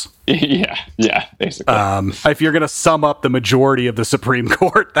laborers. Yeah, basically. If you're going to sum up the majority of the Supreme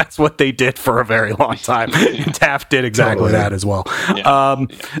Court, that's what they did for a very long time. And Taft did exactly that as well.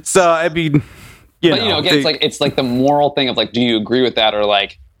 So, I mean, again, it's like the moral thing of like, do you agree with that, or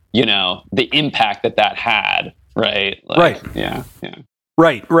like, the impact that had, right? Right. Yeah.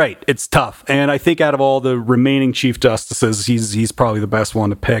 Right. It's tough, and I think out of all the remaining Chief Justices, he's probably the best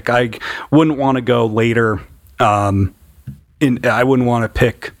one to pick. I wouldn't want to go later. I wouldn't want to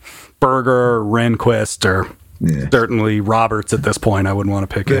pick Berger or Rehnquist or certainly Roberts at this point. I wouldn't want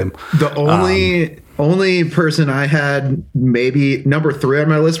to pick him. The only person I had maybe number 3 on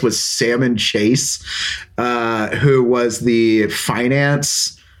my list was Salmon Chase, who was the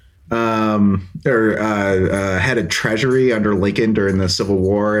finance head of Treasury under Lincoln during the Civil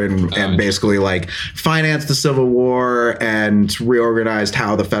War, and basically like financed the Civil War and reorganized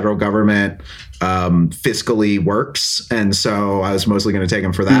how the federal government fiscally works. And so I was mostly going to take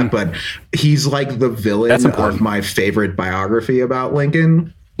him for that, but he's like the villain of my favorite biography about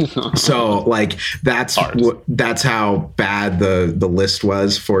Lincoln. So like that's how bad the list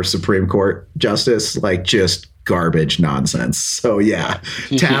was for Supreme Court justice, like just garbage nonsense. So yeah,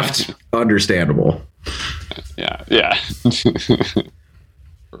 Taft, understandable. Yeah.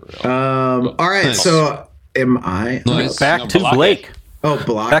 All right, nice. So am I back to Blake? Oh,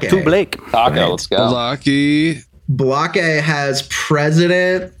 Blake. Back to Blake. Taco, let's go. Blake has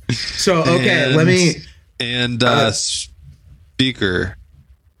president. So okay, let me speaker.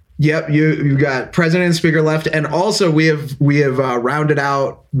 Yep, you got president and speaker left, and also we have rounded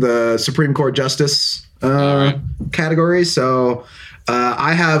out the Supreme Court justice category. So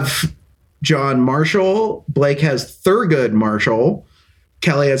I have John Marshall, Blake has Thurgood Marshall,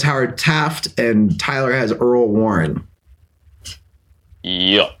 Kelly has Howard Taft, and Tyler has Earl Warren.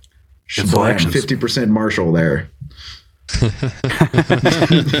 Yep. 50% Marshall there.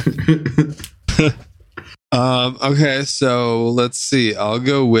 Okay, so let's see. I'm going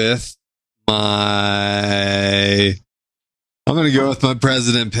to go with my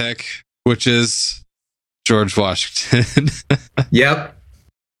president pick, which is George Washington. Yep.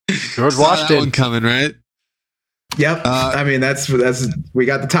 George Washington. That one coming, right? Yep. I mean, that's we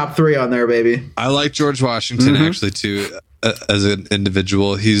got the top 3 on there, baby. I like George Washington actually too, as an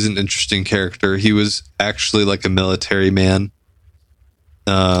individual. He's an interesting character. He was actually like a military man,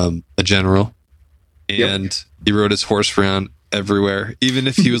 a general. And he rode his horse around everywhere. Even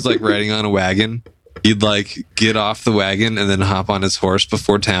if he was like riding on a wagon, he'd like get off the wagon and then hop on his horse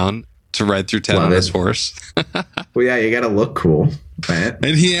before town to ride through town on his horse. Well, yeah, you got to look cool, right?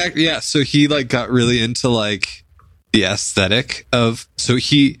 And so he like got really into like the aesthetic of. So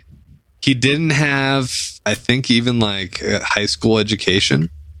he didn't have, I think, even like a high school education,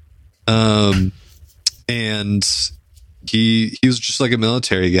 and he was just like a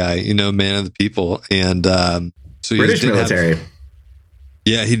military guy, man of the people, and so British military.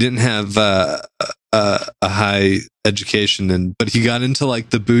 He didn't have a high education, but he got into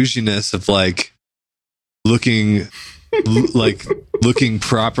like the bouginess of like looking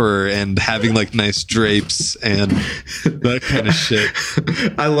proper and having like nice drapes and that kind of shit.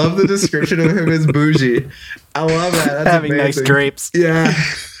 I love the description of him as bougie. I love that. That's having amazing. Nice drapes. Yeah.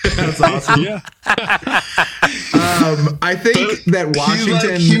 That's awesome. Yeah. I think that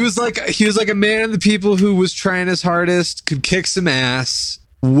Washington he was like a man of the people who was trying his hardest, could kick some ass,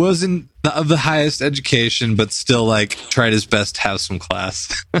 wasn't of the highest education, but still like tried his best to have some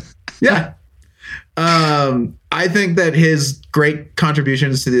class. Yeah. I think that his great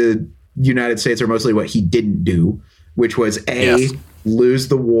contributions to the United States are mostly what he didn't do, which was lose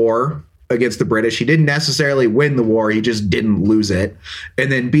the war against the British. He didn't necessarily win the war. He just didn't lose it.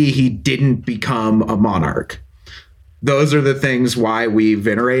 And then B, he didn't become a monarch. Those are the things why we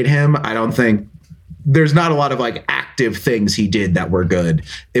venerate him. I don't think there's not a lot of like active things he did that were good.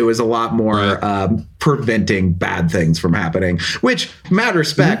 It was a lot more preventing bad things from happening, which mad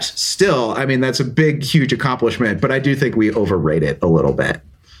respect still. I mean, that's a big, huge accomplishment, but I do think we overrate it a little bit.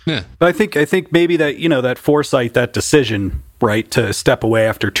 Yeah. I think maybe that, that foresight, that decision, right, to step away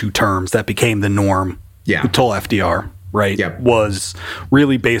after 2 terms, that became the norm until FDR, right, was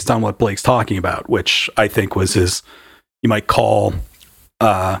really based on what Blake's talking about, which I think was his, you might call,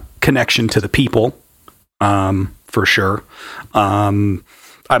 connection to the people, for sure.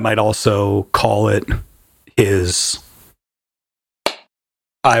 I might also call it his,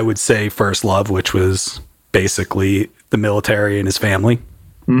 I would say, first love, which was basically the military and his family.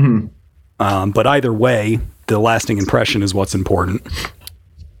 Mm-hmm. But either way, the lasting impression is what's important.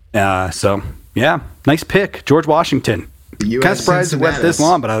 So yeah, nice pick, George Washington. Kind of surprised it went this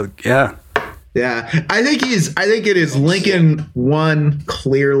long, but yeah. I think it is Lincoln 1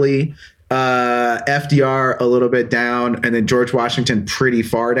 clearly, FDR a little bit down, and then George Washington pretty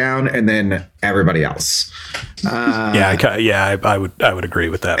far down, and then everybody else. I would agree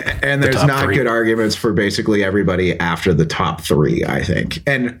with that. And there's not good arguments for basically everybody after the top three, I think.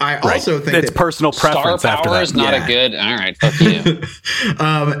 And I also think it's personal preference star after power that. is not a good. All right, fuck you.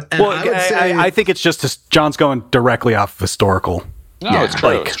 I think it's just John's going directly off of historical. No, it's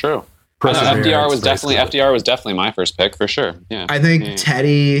true. It's true. FDR was definitely my first pick for sure. Yeah, I think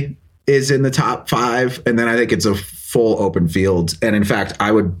Teddy is in the top 5, and then I think it's a full open field. And in fact,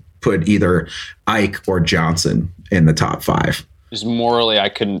 I would put either Ike or Johnson in the top 5. Just morally, I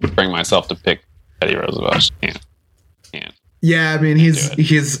couldn't bring myself to pick Teddy Roosevelt. Can't. Yeah, I mean he's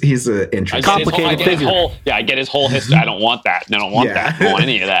an interesting, complicated figure. I get his whole history. I don't want that. I don't want that. I don't want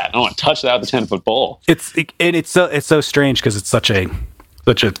any of that. I don't want to touch that with a 10-foot pole. It's so strange because it's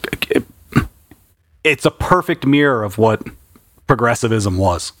it's a perfect mirror of what progressivism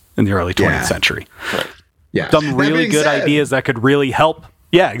was in the early 20th century. Right. Yeah, some really good ideas that could really help.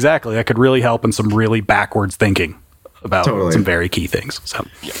 Yeah, exactly. That could really help in some really backwards thinking about some very key things. So,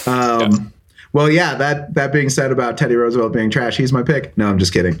 well, yeah. That being said about Teddy Roosevelt being trash, he's my pick. No, I'm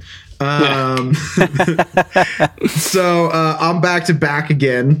just kidding. So I'm back to back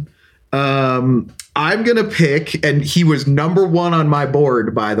again. I'm gonna pick, and he was number 1 on my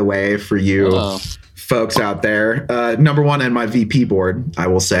board, by the way, for you. Folks out there, number 1 on my VP board, I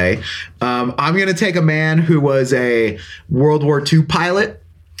will say. I'm going to take a man who was a World War II pilot.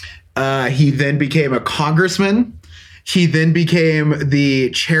 He then became a congressman. He then became the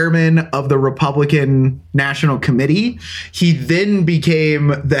chairman of the Republican National Committee. He then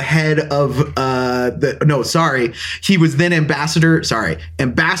became the head of he was then ambassador of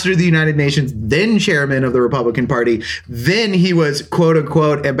the United Nations, then chairman of the Republican Party. Then he was quote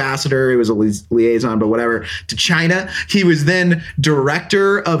unquote ambassador. It was a liaison, but whatever, to China. He was then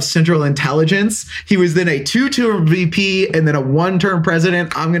director of Central Intelligence. He was then a 2-term VP and then a 1-term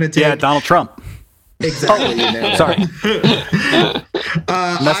president. I'm going to take Donald Trump. Exactly. Sorry.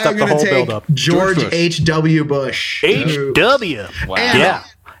 Messed up the whole build-up. George H.W. Bush. H.W. Wow. Yeah.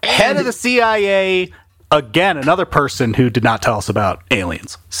 Head of the CIA. Again, another person who did not tell us about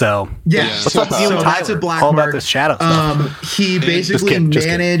aliens. So, what's up with you and Tyler? That's a black all mark. about this shadow stuff. He basically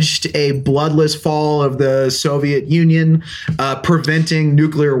managed a bloodless fall of the Soviet Union, preventing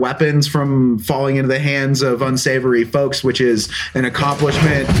nuclear weapons from falling into the hands of unsavory folks, which is an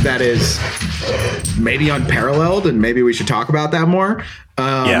accomplishment that is maybe unparalleled, and maybe we should talk about that more.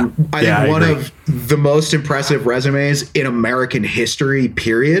 I think one of the most impressive resumes in American history,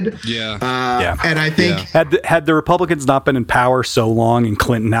 period. And I think had the Republicans not been in power so long and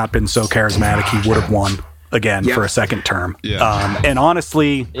Clinton not been so charismatic, he would have won again for a second term. And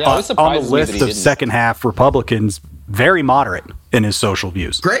honestly, on the list of second half Republicans, very moderate in his social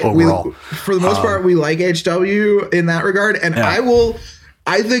views. Great. Overall. For the most part, we like HW in that regard. And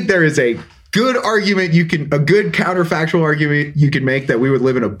I think there is a good argument a good counterfactual argument you can make that we would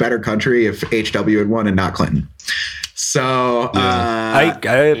live in a better country if HW had won and not Clinton. So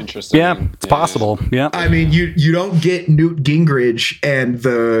interesting. It's possible. Yeah. I mean, you don't get Newt Gingrich and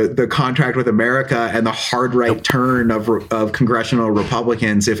the contract with America and the hard right turn of congressional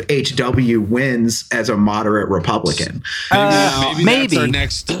Republicans if HW wins as a moderate Republican. Maybe that's our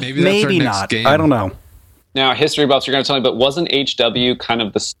next game. I don't know. Now, history buffs are going to tell me, but wasn't HW kind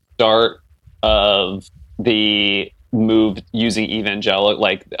of the start of the move using evangelical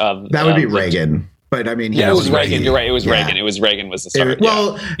that would be Reagan, but I mean it was Reagan. You're right, it was Reagan. It was Reagan was the start.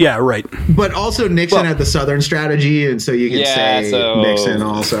 Right, but also Nixon had the Southern strategy, and so you can say Nixon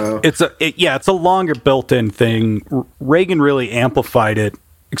also. It's a longer built-in thing. Reagan really amplified it,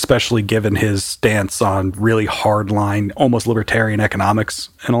 especially given his stance on really hardline, almost libertarian economics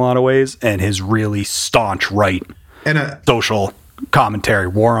in a lot of ways, and his really staunch right and social commentary,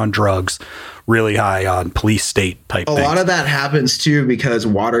 war on drugs, really high on police state type things. A lot of that happens too because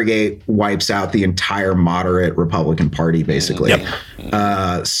Watergate wipes out the entire moderate Republican Party, basically.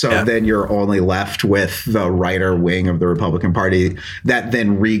 Then you're only left with the righter wing of the Republican Party that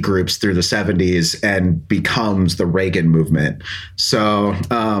then regroups through the 70s and becomes the Reagan movement. So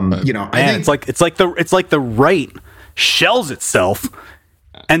I think it's like the right shells itself,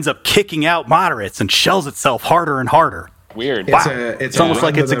 ends up kicking out moderates and shells itself harder and harder. Weird. It's almost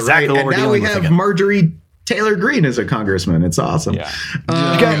like it's exactly what we're dealing with. And now we have Marjorie Taylor Greene as a congressman. It's awesome. Did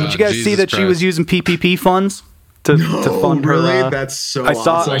you guys see that she was using PPP funds to fund her? Really? That's so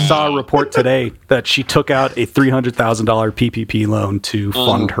awesome. I saw a report today that she took out a $300,000 PPP loan to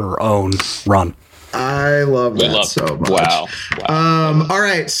fund her own run. I love that so much. Wow. All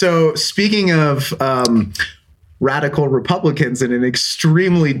right. So speaking of radical Republicans in an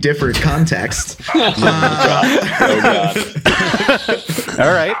extremely different context. Oh god.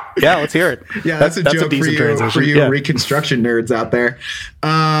 All right. Yeah, let's hear it. Yeah, that's a joke decent for transition. you Yeah. Reconstruction nerds out there.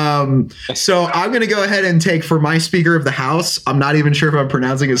 So I'm going to go ahead and take for my Speaker of the House. I'm not even sure if I'm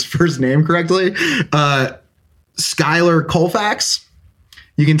pronouncing his first name correctly. Skylar Colfax.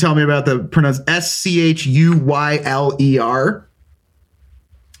 You can tell me about the pronounce Schuyler.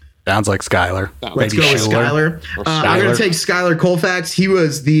 Sounds like Skylar. Let's go with Skylar. I'm going to take Skylar Colfax. He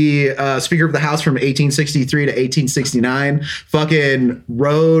was the Speaker of the House from 1863 to 1869. Fucking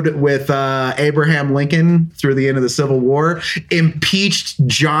rode with Abraham Lincoln through the end of the Civil War. Impeached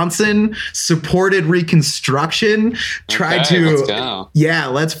Johnson. Supported Reconstruction. Tried Okay, to. let's go. Yeah,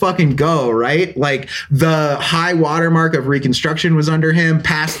 let's fucking go, right? Like the high watermark of Reconstruction was under him.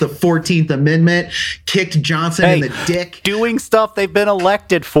 Passed the 14th Amendment. Kicked Johnson in the dick. Doing stuff they've been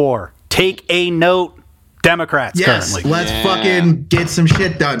elected for. Take a note, Democrats Yes, currently. let's Yeah. fucking get some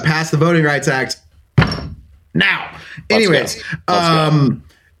shit done. Pass the Voting Rights Act now. Anyways,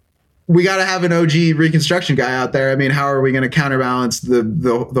 we got to have an OG Reconstruction guy out there. I mean, how are we going to counterbalance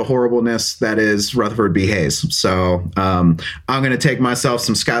the horribleness that is Rutherford B. Hayes? So I'm going to take myself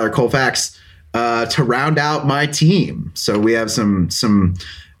some Skylar Colfax to round out my team. So we have some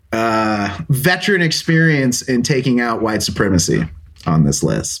veteran experience in taking out white supremacy on this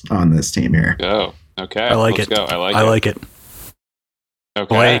list, on this team here. Go. Okay. I like let's it. Go. I like it.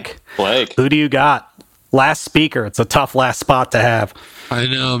 Okay. Blake, who do you got? Last speaker. It's a tough last spot to have. I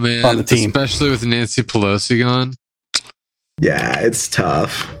know, man. On the team. Especially with Nancy Pelosi gone. Yeah, it's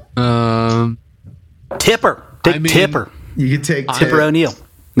tough. Tipper. Tipper. You could take Tipper O'Neill.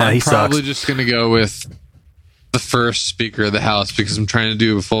 No, I'm he probably sucks. just going to go with the first Speaker of the House because I'm trying to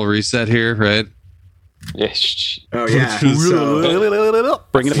do a full reset here, right? Yes. Oh yeah. So,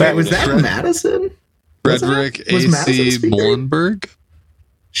 Bringing it wait, back. was that Madison? Frederick Was Madison A.C. Speaker? Muhlenberg? Don't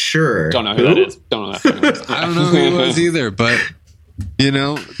Sure. know who that is. Don't know that. I don't know who it was either, but, you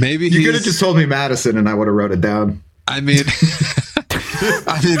know, maybe You could have just told me Madison and I would have wrote it down. I mean,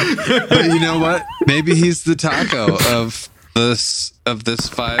 but you know what? Maybe he's the taco of this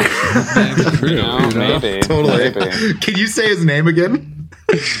 5-man crew. You know, you know? maybe. Totally. Maybe. Can you say his name again?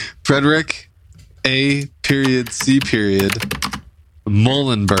 Frederick A. C.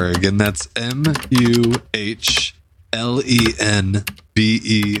 Muhlenberg, and that's Muhlenberg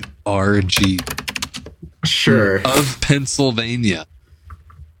Sure. of Pennsylvania.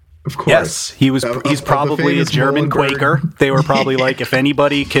 Of course. Yes, he's the probably a famous German Muhlenberg. Quaker. They were probably like, if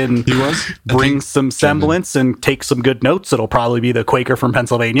anybody can bring some semblance and take some good notes, it'll probably be the Quaker from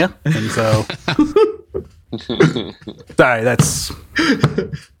Pennsylvania. And so, sorry, that's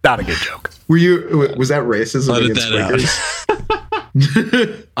not a good joke. Was that racism Edit against that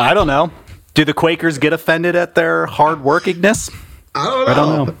Quakers? I don't know. Do the Quakers get offended at their hardworkingness? I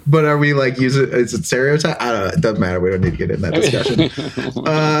don't know. But are we like is it stereotype? I don't know. It doesn't matter. We don't need to get in that discussion.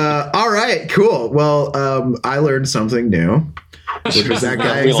 All right, cool. Well, I learned something new, which was that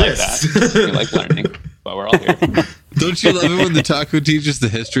guy We like exists. that. We like learning, but we're all here. Don't you love it when the taco teaches the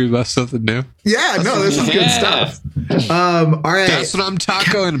history about something new? Yeah, no, this is good Yeah. stuff. All right. That's what I'm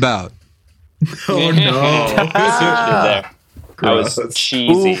tacoing about. Oh no. There. I was Gross.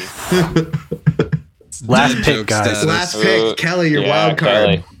 cheesy. Last Dead pick, joke guys. status. Last pick, Kelly, your Yeah, wild card.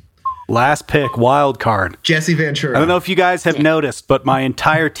 Kelly. Last pick, wild card. Jesse Ventura. I don't know if you guys have noticed, but my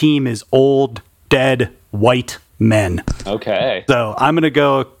entire team is old, dead, white men. Okay. So I'm going to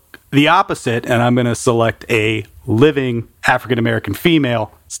go the opposite, and I'm going to select a living African American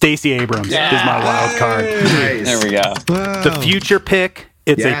female. Stacey Abrams is my wild card. Nice. There we go. The future pick,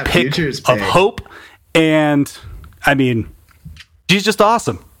 it's Yeah, a pick future's of pick. hope. And I mean, she's just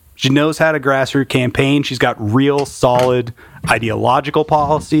awesome. She knows how to grassroots campaign. She's got real solid ideological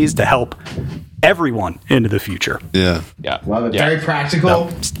policies to help everyone into the future. Yeah. Yeah. Love it. Yeah. Very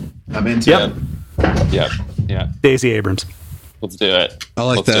practical. I'm into Yep. it. Yep. Yeah. Stacey Abrams. Let's do it. I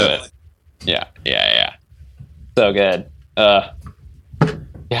like Let's that. do it. Yeah. Yeah. Yeah. So good. Yeah.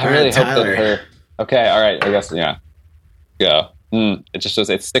 I really hope Tyler. that her. Okay. All right. I guess. Yeah. Go. It just shows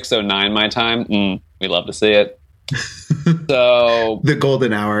it's 6:09 my time. We love to see it. So The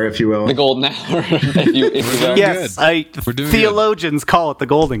golden hour, if you will. the golden hour, if you will. Yes, We're doing theologians call it the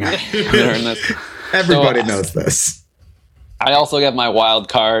golden hour. Learn this. Everybody So, knows this. I also get my wild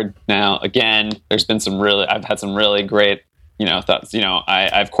card now. Again, I've had some really great, thoughts. I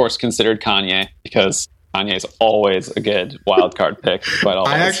of course considered Kanye because Kanye is always a good wild card pick. Quite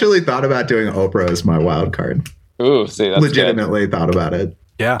always. I actually thought about doing Oprah as my wild card. Ooh, see, that's good. Legitimately thought about it.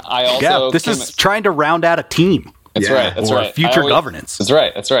 Yeah. I also this came- is trying to round out a team. That's Yeah. right. That's or right. future governance. That's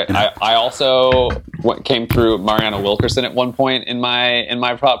right. That's right. I also came through Mariana Wilkerson at one point in my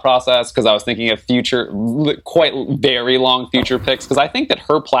process because I was thinking of future, quite very long future picks because I think that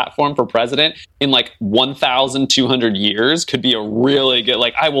her platform for president in like 1,200 years could be a really good.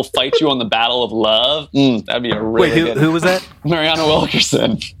 Like, I will fight you on the battle of love. That'd be a really Wait, good. who was that? Mariana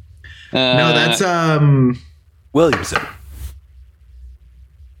Wilkerson. No, that's Williamson.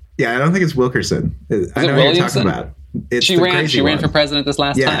 yeah, I don't think it's Wilkerson. I know what you're Williamson? talking about. It's She the ran. crazy She ran one. for president this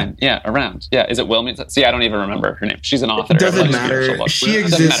last Yeah. time. Yeah, around. Yeah, is it Williamson? See, I don't even remember her name. She's an author. It doesn't Everybody's matter. spiritual book. She Doesn't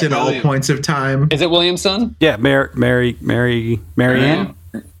exists matter. in all points of time. Is it Williamson? Yeah, Marianne.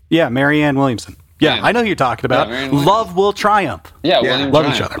 Yeah, Marianne Williamson. Yeah, Yeah. I know who you're talking about. Marianne Williamson. Love will triumph. Yeah, Yeah. William Love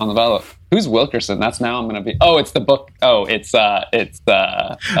Bryant each other. on the ballot. Who's Wilkerson? That's now I'm going to be. Oh, it's the book. Oh, it's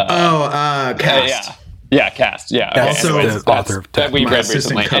Cast. Yeah, Cast. Yeah. Okay. Also anyways, the author of that we My read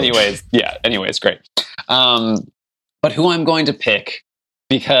assistant recently. coach. Anyways, great. But who I'm going to pick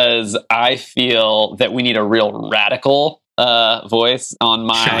because I feel that we need a real radical voice on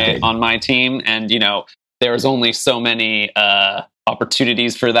Shocking. my team, and there's only so many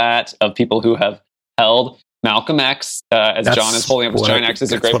opportunities for that of people who have held. Malcolm X, as That's John is holding up his what- giant X,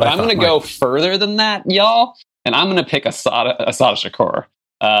 is a that's great. what But I I'm going to thought, go Mike. further than that, y'all, and I'm going to pick Asada Shakur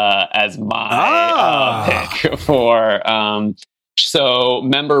as my pick for. So,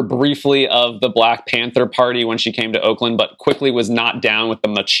 member briefly of the Black Panther Party when she came to Oakland, but quickly was not down with the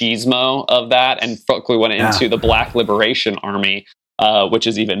machismo of that, and quickly went into the Black Liberation Army. Which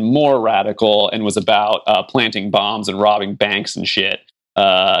is even more radical and was about planting bombs and robbing banks and shit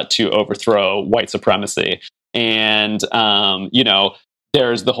to overthrow white supremacy. And,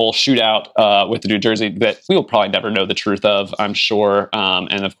 there's the whole shootout with the New Jersey that we will probably never know the truth of, I'm sure.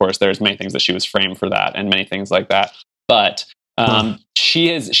 And of course, there's many things that she was framed for that and many things like that. But she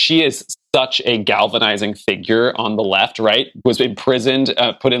is such a galvanizing figure on the left, right? Was imprisoned,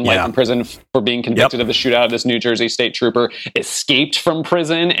 put in life in prison for being convicted of the shootout of this New Jersey state trooper, escaped from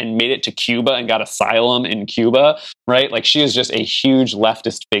prison and made it to Cuba and got asylum in Cuba, right? Like, she is just a huge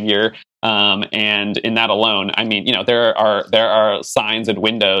leftist figure. And in that alone, I mean, there are signs and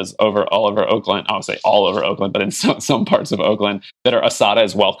windows all over Oakland. I would say all over Oakland, but in some parts of Oakland that are Asada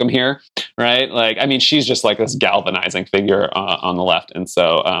is welcome here, right? Like, I mean, she's just like this galvanizing figure on the left, and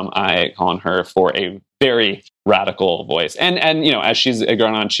so I call on her for a very radical voice. And as she's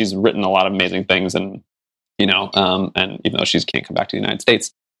grown on, she's written a lot of amazing things, and and even though she can't come back to the United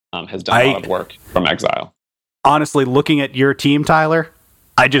States, has done a lot of work from exile. Honestly, looking at your team, Tyler,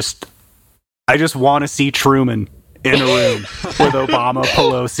 I just want to see Truman in a room with Obama,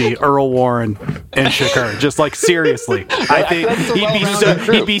 Pelosi, Earl Warren, and Shakur. Just like, seriously, I think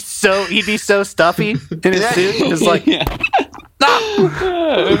he'd be so stuffy in his suit. It's like,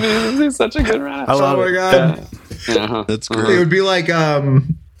 I mean, it's such a good round. I love Oh my it. god. That's It great. would be like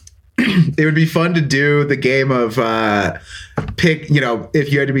it would be fun to do the game of pick,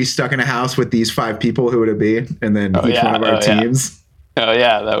 if you had to be stuck in a house with these 5 people, who would it be? And then each one of our teams. Oh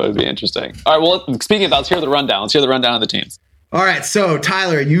yeah, that would be interesting. All right, well, speaking of that, let's hear the rundown. Let's hear the rundown of the teams. All right, so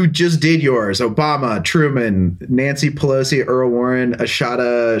Tyler, you just did yours. Obama, Truman, Nancy Pelosi, Earl Warren,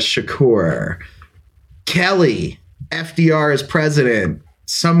 Ashada Shakur. Kelly, FDR is president.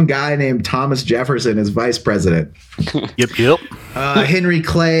 Some guy named Thomas Jefferson is vice president. Yep. Henry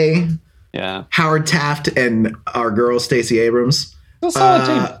Clay, Yeah. Howard Taft, and our girl Stacey Abrams. That's a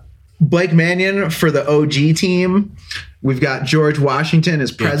solid team. Blake Mannion for the OG team. We've got George Washington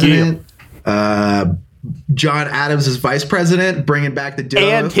as president. John Adams as vice president, bringing back the duo.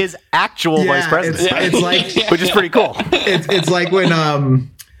 And his actual vice president, It's like which is pretty cool. it's like when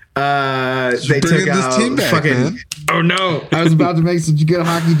they took bringing this out team back, fucking. man. Oh no! I was about to make such a good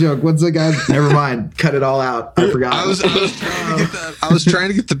hockey joke. What's that, guys? Never mind. Cut it all out. I forgot. I was trying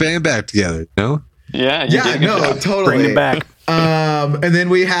to get the band back together. No, Yeah. You did a good job. Totally. Bring it back. And then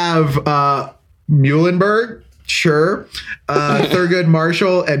we have Muhlenberg, sure, Thurgood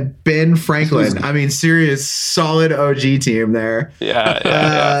Marshall, and Ben Franklin. I mean, serious, solid OG team there.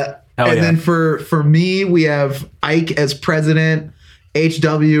 Yeah. And then for me, we have Ike as president,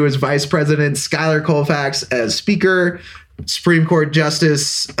 HW as vice president, Skylar Colfax as speaker, Supreme Court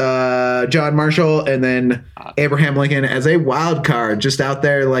Justice John Marshall, and then Abraham Lincoln as a wild card, just out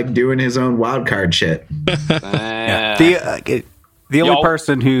there like doing his own wild card shit. The only Y'all-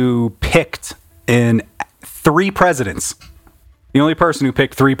 person who picked in 3 presidents. The only person who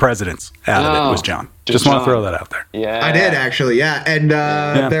picked 3 presidents out of it was John. Just want to John. throw that out there. Yeah. I did actually, yeah, and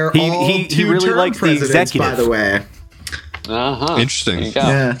they're He- all he really two-term likes the presidents, by executive. the way. Uh-huh. Interesting. There you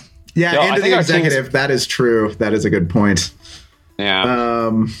go. Yeah, Yo, I into think the our team's- executive. That is true. That is a good point. Yeah. I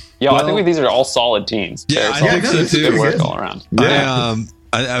well- think these are all solid teams. Yeah, Very I solid think so teams. too. Good work all around.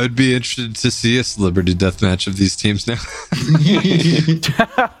 I would be interested to see a celebrity death match of these teams now.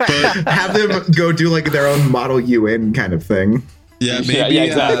 Have them go do like their own Model UN kind of thing. Yeah, maybe. Yeah,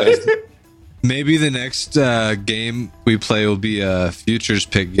 exactly. Maybe the next game we play will be a futures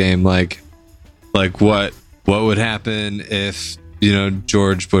pick game. Like what would happen if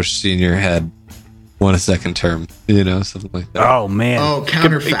George Bush Sr. had won a second term? Something like that. Oh man. Oh,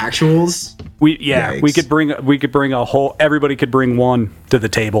 counterfactuals. We could bring a whole. Everybody could bring one to the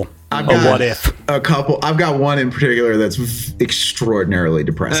table. I've A got what if? a couple. I've got one in particular that's extraordinarily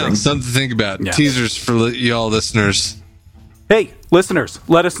depressing. Yeah, something to think about. Yeah. Teasers for y'all listeners. Hey, listeners,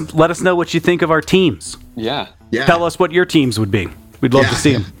 let us know what you think of our teams. Yeah. Yeah. Tell us what your teams would be. We'd love to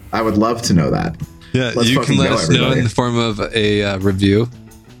see them. I would love to know that. Yeah, Let's you can fucking let go, us know everybody. in the form of a review.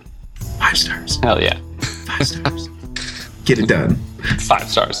 5 stars. Hell yeah. 5 stars. Get it done. 5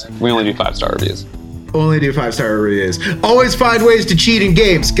 stars. We only do 5-star reviews. Only do 5-star reviews. Always find ways to cheat in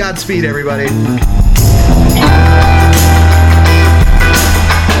games. Godspeed, everybody.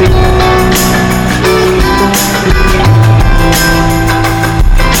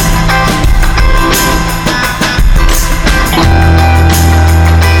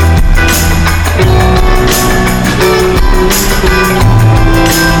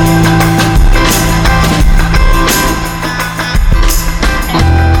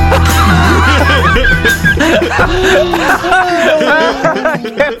 I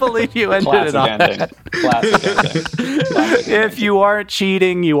can't believe you ended it Classic on ending. that. Classic ending. Classic If you aren't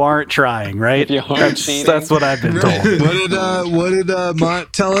cheating, you aren't trying, right? If you aren't that's, cheating. that's what I've been told. What did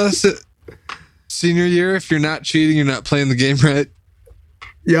Mont tell us? Senior year, if you're not cheating, you're not playing the game right.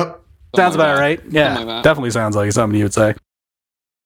 Yep. Sounds like about that. right. Yeah, Something like that. definitely sounds like something you would say.